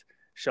Lewis,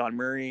 Sean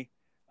Murray,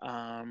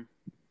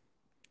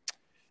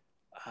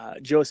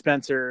 Joe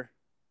Spencer.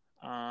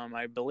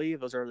 I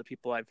believe those are the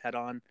people I've had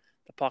on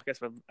the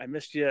podcast. If I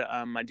missed you,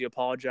 I do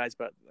apologize,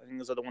 but I think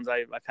those are the ones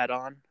I've had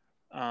on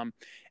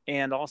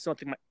And also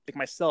thank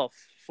myself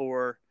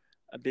for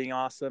being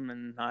awesome,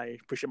 and I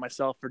appreciate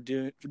myself for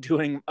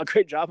doing a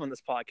great job on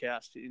this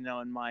podcast,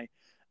 in my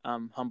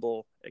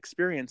humble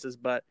experiences.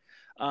 But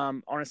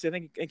honestly,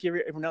 thank you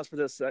everyone else for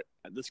this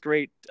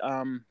great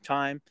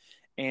time,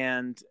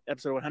 and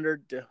episode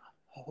 100.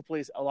 Hopefully,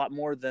 it's a lot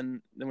more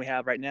than we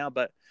have right now.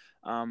 But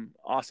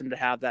awesome to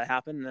have that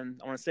happen. And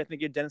I want to say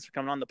thank you, Dennis, for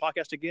coming on the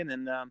podcast again,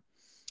 and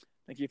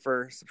thank you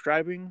for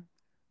subscribing,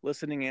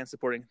 listening, and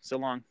supporting. So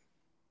long.